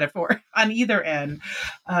gets credit for on either end.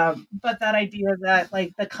 But that idea that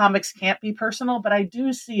like the comics can't be personal, but I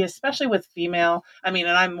do see, especially with female, and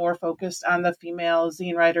I'm more focused on the female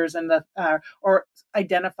zine writers and or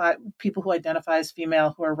identify people who identify as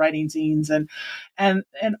female who are writing zines, and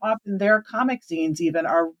often their comic zines even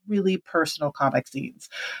are really personal comic zines.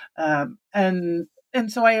 And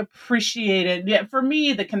so I appreciated, yeah, for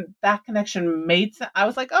me, that connection made sense. I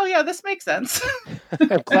was like, oh yeah, this makes sense.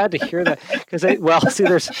 I'm glad to hear that, because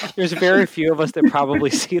there's very few of us that probably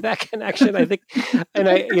see that connection, I think. And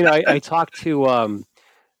I talked to Anne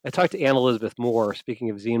Elizabeth Moore, speaking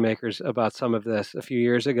of zine makers, about some of this a few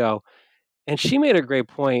years ago. And she made a great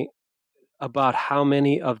point about how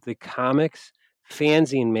many of the comics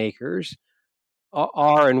fanzine makers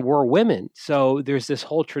are and were women. So there's this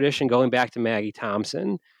whole tradition going back to Maggie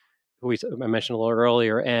Thompson, who I mentioned a little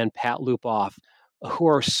earlier, and Pat Lupoff, who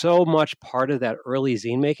are so much part of that early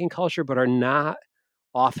zine making culture, but are not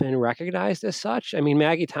often recognized as such. I mean,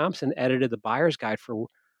 Maggie Thompson edited the Buyer's Guide for,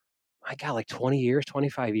 my God, like 20 years,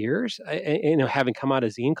 25 years, having come out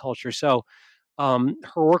of zine culture. So her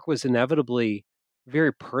work was inevitably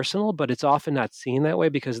very personal, but it's often not seen that way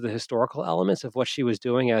because of the historical elements of what she was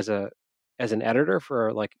doing as an editor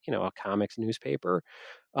for, like, a comics newspaper.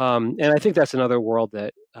 And I think that's another world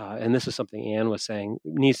that, and this is something Anne was saying,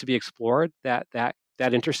 needs to be explored, that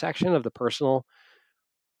intersection of the personal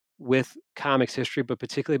with comics history, but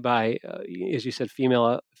particularly by, as you said,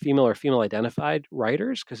 female or female identified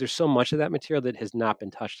writers, because there's so much of that material that has not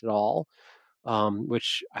been touched at all,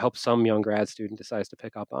 which I hope some young grad student decides to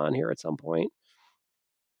pick up on here at some point.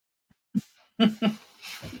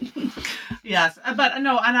 Yes, but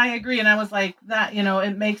no, and I agree. And I was like that,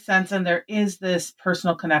 it makes sense. And there is this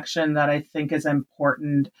personal connection that I think is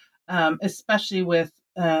important, especially with,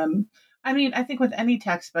 I think with any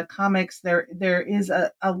text, but comics, there is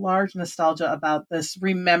a large nostalgia about this,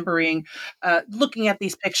 remembering, looking at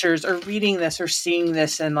these pictures or reading this or seeing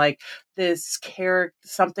this, and like this character,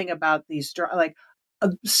 something about these, like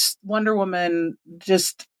Wonder Woman,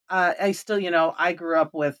 just I still, I grew up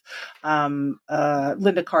with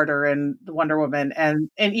Linda Carter and the Wonder Woman, and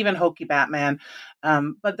even Hokey Batman.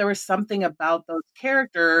 But there was something about those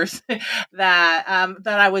characters that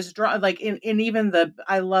I was drawn, like in even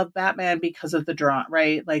I love Batman because of the draw,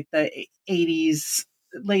 right? Like the 80s,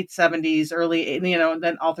 late 70s, early, and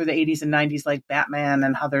then all through the 80s and 90s, like Batman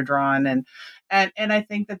and how they're drawn, and I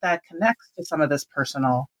think that connects to some of this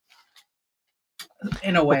personal,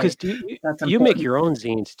 in a way. Because That's you make important. your own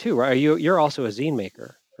zines too, right? You're also a zine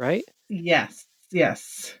maker, right? Yes,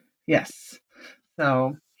 yes, yes.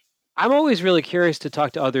 So, I'm always really curious to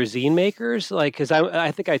talk to other zine makers, like, because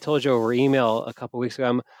I think I told you over email a couple weeks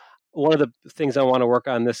ago. One of the things I want to work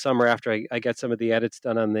on this summer after I get some of the edits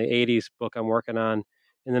done on the '80s book I'm working on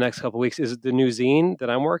in the next couple weeks is the new zine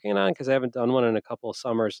that I'm working on, because I haven't done one in a couple of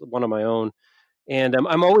summers, one of my own. And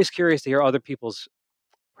I'm always curious to hear other people's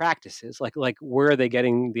practices, like where are they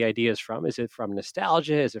getting the ideas from? Is it from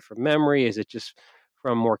nostalgia? Is it from memory? Is it just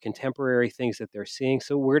from more contemporary things that they're seeing?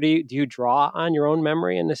 So where do you draw on your own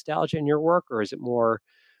memory and nostalgia in your work, or is it more,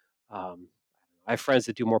 um, I have friends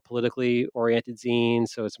that do more politically oriented zines,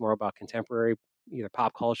 so it's more about contemporary, either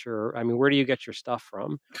pop culture. I mean, where do you get your stuff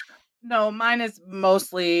from? no, mine is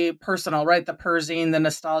mostly personal, right? The Perzine, the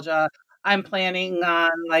nostalgia. I'm planning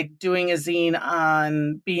on like doing a zine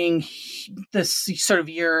on being this sort of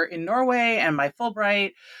year in Norway and my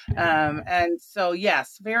Fulbright. And so,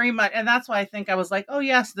 yes, very much. And that's why I think I was like, oh,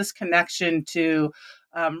 yes, this connection to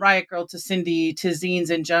Riot Girl, to Cindy, to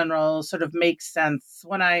zines in general sort of makes sense.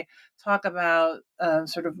 When I talk about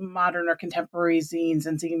sort of modern or contemporary zines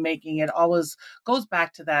and zine making, it always goes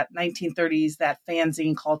back to that 1930s, that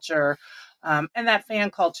fanzine culture, and that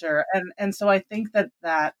fan culture. And so I think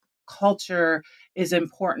that culture is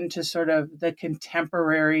important to sort of the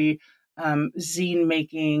contemporary zine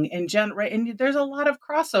making in general. Right? And there's a lot of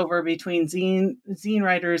crossover between zine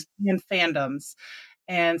writers and fandoms.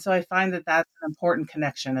 And so I find that that's an important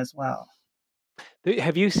connection as well.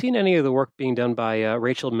 Have you seen any of the work being done by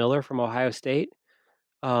Rachel Miller from Ohio State?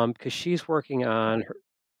 Because she's working on her,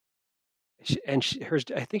 hers.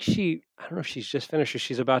 I think I don't know if she's just finished or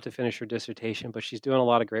she's about to finish her dissertation, but she's doing a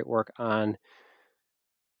lot of great work on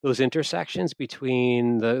those intersections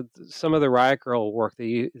between some of the Riot Girl work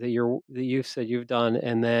that you've said you've done,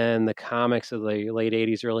 and then the comics of the late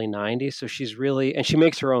 '80s, early '90s. So she's really, and she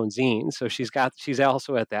makes her own zines. So she's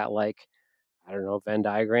also at that, like, I don't know, Venn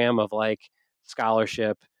diagram of like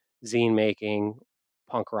scholarship, zine making,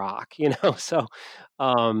 punk rock. So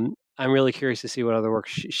I'm really curious to see what other work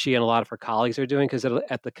she and a lot of her colleagues are doing, because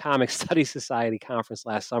at the Comic Studies Society conference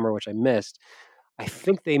last summer, which I missed, I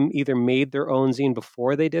think they either made their own zine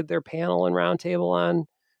before they did their panel and roundtable on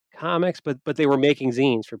comics, but they were making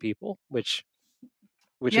zines for people, which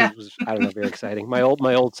Yeah. was, I don't know, very exciting. My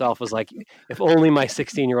old self was like, if only my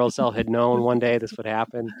 16-year-old self had known one day this would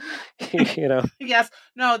happen, you know. Yes.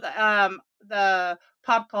 No, the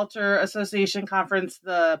Pop Culture Association conference,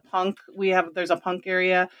 there's a punk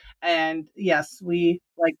area, and yes, we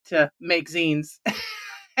like to make zines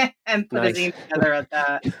and put a Nice. zine together at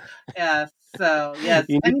that. Yes. So yes,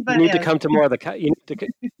 You anybody need to has. come to more of the you need to,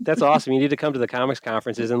 that's awesome. You need to come to the comics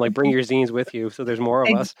conferences and like bring your zines with you, so there's more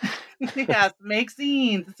of us. Yes, make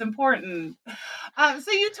scenes. It's important.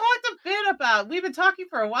 So you talked a bit about, we've been talking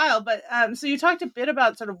for a while, but so you talked a bit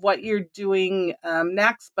about sort of what you're doing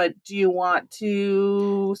next, but do you want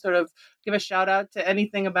to sort of give a shout out to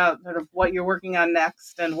anything about sort of what you're working on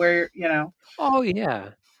next and where, you know? Oh yeah,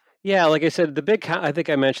 yeah. Like I said, I think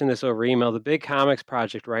I mentioned this over email. The big comics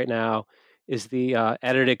project right now is the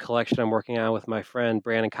edited collection I'm working on with my friend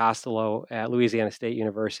Brandon Costello at Louisiana State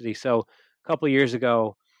University. So a couple of years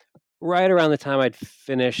ago, right around the time I'd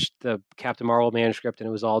finished the Captain Marvel manuscript and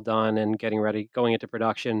it was all done and getting ready, going into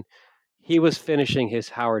production, he was finishing his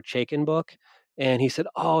Howard Chaykin book, and he said,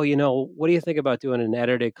 "Oh, what do you think about doing an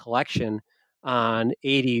edited collection on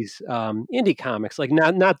 '80s indie comics? Like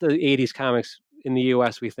not the '80s comics in the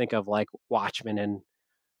U.S. we think of like Watchmen and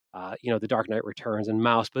The Dark Knight Returns and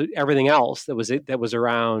Mouse, but everything else that was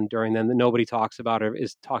around during then that nobody talks about or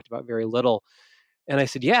is talked about very little." And I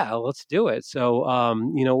said, "Yeah, let's do it." So,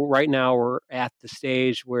 right now we're at the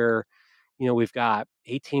stage where we've got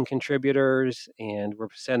 18 contributors, and we're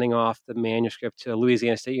sending off the manuscript to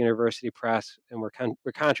Louisiana State University Press, and we're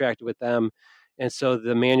contracted with them, and so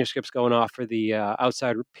the manuscript's going off for the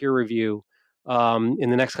outside peer review in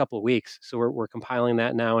the next couple of weeks. So we're compiling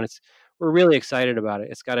that now, and we're really excited about it.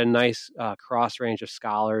 It's got a nice cross range of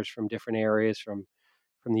scholars from different areas, from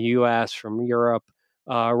the U.S., from Europe,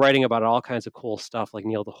 writing about all kinds of cool stuff like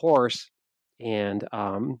Neil the Horse and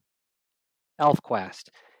ElfQuest.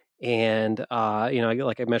 And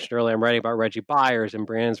like I mentioned earlier, I'm writing about Reggie Byers, and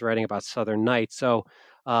Brandon's writing about Southern Nights. So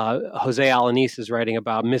Jose Alanis is writing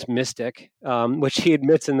about Miss Mystic, which he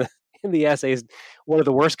admits in the essay is one of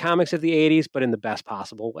the worst comics of the '80s, but in the best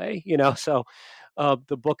possible way. So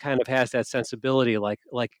the book kind of has that sensibility, like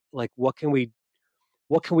what can we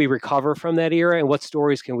recover from that era, and what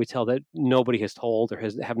stories can we tell that nobody has told or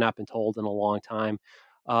have not been told in a long time.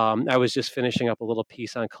 I was just finishing up a little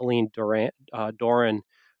piece on Colleen Doran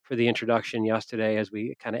for the introduction yesterday as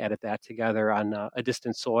we kind of edit that together on A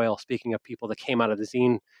Distant Soil, speaking of people that came out of the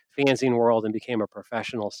fanzine world and became a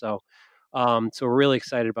professional. So we're really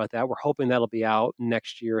excited about that. We're hoping that'll be out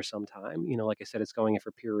next year sometime. Like I said, it's going in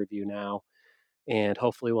for peer review now, and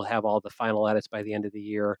hopefully we'll have all the final edits by the end of the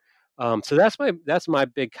year. So that's my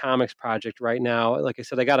big comics project right now. Like I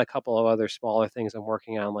said, I got a couple of other smaller things I'm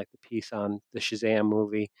working on, like the piece on the Shazam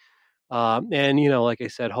movie, and like I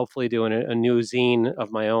said, hopefully doing a new zine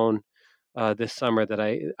of my own this summer that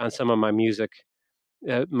I on some of my music,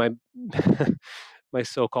 my my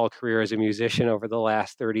so-called career as a musician over the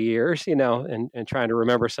last 30 years, and trying to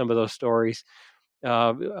remember some of those stories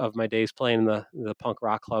of my days playing in the punk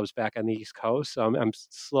rock clubs back on the East Coast. So I'm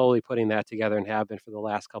slowly putting that together and have been for the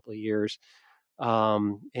last couple of years.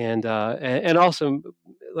 And also,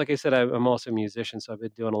 like I said, I'm also a musician, so I've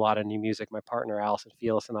been doing a lot of new music. My partner Allison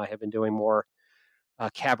Felix and I have been doing more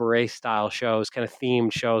cabaret style shows, kind of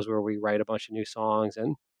themed shows where we write a bunch of new songs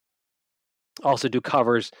and also do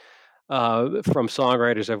covers from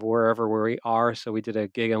songwriters of wherever we are. So we did a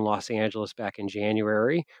gig in Los Angeles back in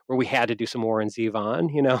January where we had to do some Warren Zevon,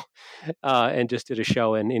 and just did a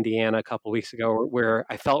show in Indiana a couple weeks ago where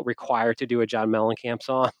I felt required to do a John Mellencamp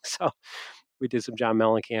song. So we did some John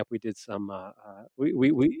Mellencamp. We did some,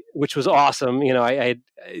 which was awesome. I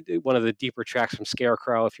did one of the deeper tracks from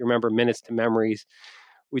Scarecrow. If you remember Minutes to Memories,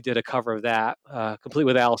 we did a cover of that, complete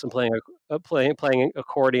with Allison playing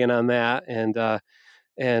accordion on that,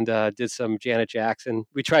 and did some Janet Jackson.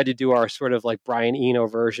 We tried to do our sort of like Brian Eno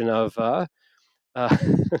version of uh,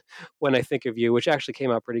 When I Think of You, which actually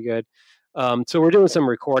came out pretty good. So we're doing some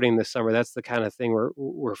recording this summer. That's the kind of thing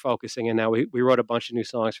we're focusing in now. We wrote a bunch of new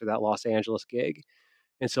songs for that Los Angeles gig,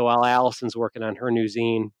 and so while Allison's working on her new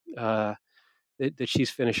zine, that she's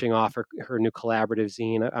finishing off her new collaborative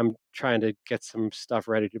zine, I'm trying to get some stuff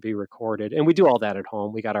ready to be recorded, and we do all that at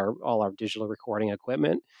home. We got all our digital recording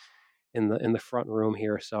equipment in the front room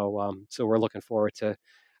here. So we're looking forward to.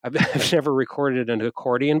 I've never recorded an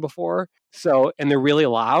accordion before, and they're really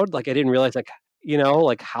loud. Like I didn't realize like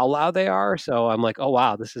how loud they are. So I'm like, oh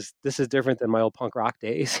wow, this is different than my old punk rock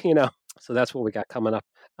days. So that's what we got coming up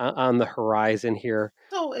on the horizon here.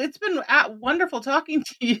 So it's been wonderful talking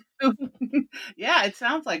to you. Yeah, it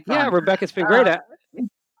sounds like Yeah, fun. Rebecca, it's been great. Uh,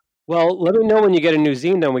 Well, let me know when you get a new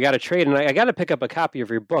zine done. We got to trade, and I got to pick up a copy of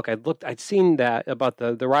your book. I'd seen that about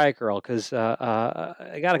the Riot Girl because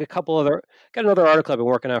I got another article I've been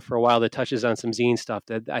working on for a while that touches on some zine stuff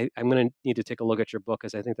that I'm going to need to take a look at your book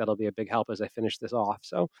because I think that'll be a big help as I finish this off.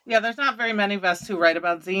 So yeah, there's not very many of us who write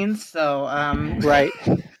about zines, so right,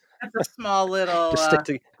 That's a small little Just stick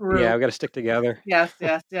to yeah, group. we got to stick together. Yes,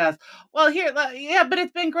 yes, yes. Well, yeah, but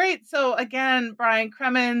it's been great. So again, Brian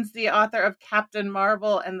Cremins, the author of Captain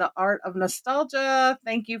Marvel and the Art of Nostalgia.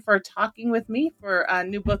 Thank you for talking with me for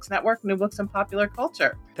New Books Network, New Books in Popular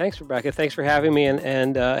Culture. Thanks, Rebecca. Thanks for having me,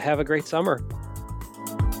 and have a great summer.